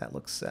 That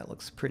looks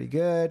pretty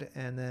good.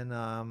 And then,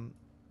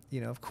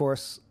 of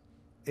course,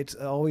 it's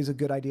always a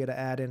good idea to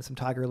add in some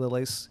tiger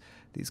lilies.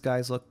 These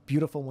guys look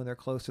beautiful when they're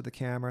close to the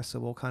camera. So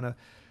we'll kind of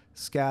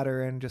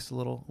scatter in just a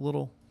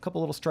couple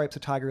little stripes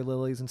of tiger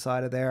lilies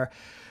inside of there.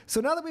 So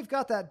now that we've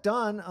got that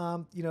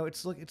done,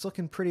 it's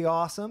looking pretty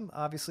awesome.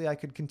 Obviously, I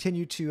could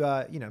continue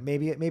to,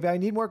 maybe I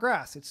need more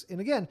grass.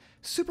 And again,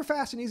 super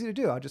fast and easy to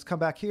do. I'll just come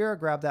back here,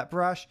 grab that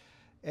brush,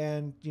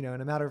 and in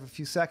a matter of a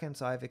few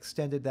seconds, I've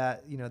extended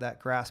that, that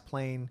grass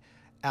plane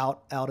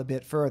out a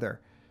bit further.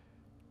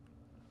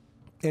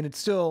 And it's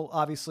still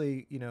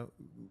obviously, you know,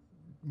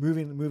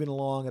 moving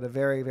along at a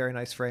very, very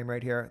nice frame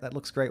right here. That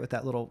looks great with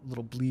that little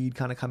bleed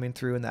kind of coming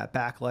through and that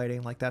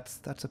backlighting. Like that's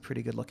a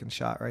pretty good looking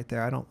shot right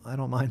there. I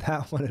don't mind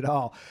that one at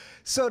all.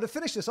 So to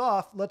finish this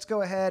off, let's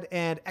go ahead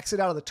and exit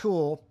out of the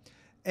tool.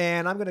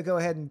 And I'm going to go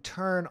ahead and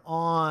turn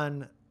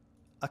on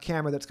a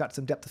camera that's got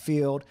some depth of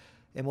field,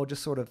 and we'll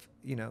just sort of,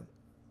 you know,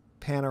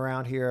 pan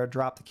around here,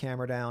 drop the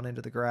camera down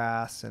into the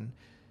grass, and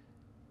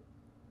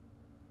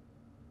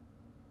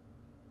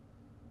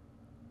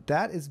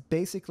that is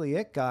basically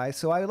it, guys.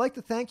 So I would like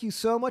to thank you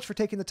so much for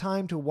taking the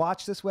time to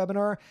watch this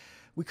webinar.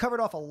 We covered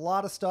off a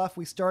lot of stuff.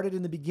 We started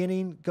in the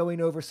beginning going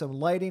over some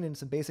lighting and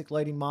some basic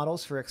lighting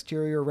models for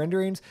exterior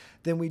renderings.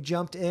 Then we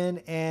jumped in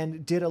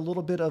and did a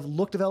little bit of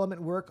look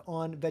development work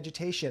on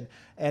vegetation.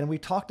 And we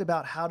talked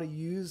about how to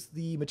use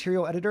the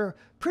material editor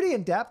pretty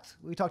in depth.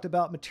 We talked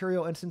about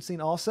material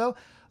instancing also.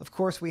 Of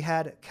course, we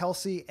had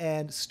Kelsey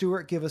and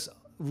Stewart give us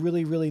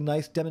really, really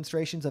nice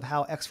demonstrations of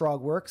how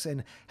XFrog works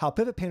and how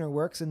Pivot Painter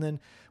works. And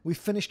then we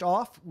finished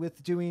off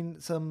with doing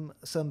some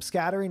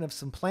scattering of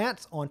some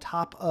plants on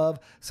top of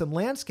some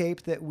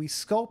landscape that we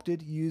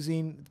sculpted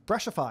using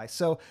Brushify.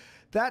 So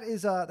that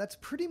is that's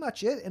pretty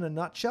much it in a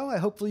nutshell.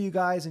 Hopefully you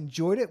guys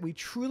enjoyed it. We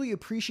truly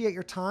appreciate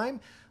your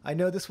time. I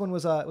know this one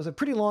was a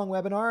pretty long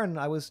webinar, and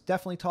I was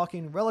definitely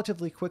talking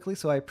relatively quickly,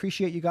 so I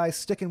appreciate you guys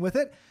sticking with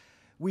it.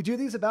 We do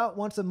these about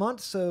once a month,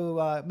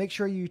 so make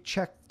sure you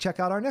check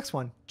out our next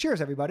one.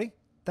 Cheers, everybody.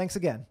 Thanks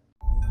again.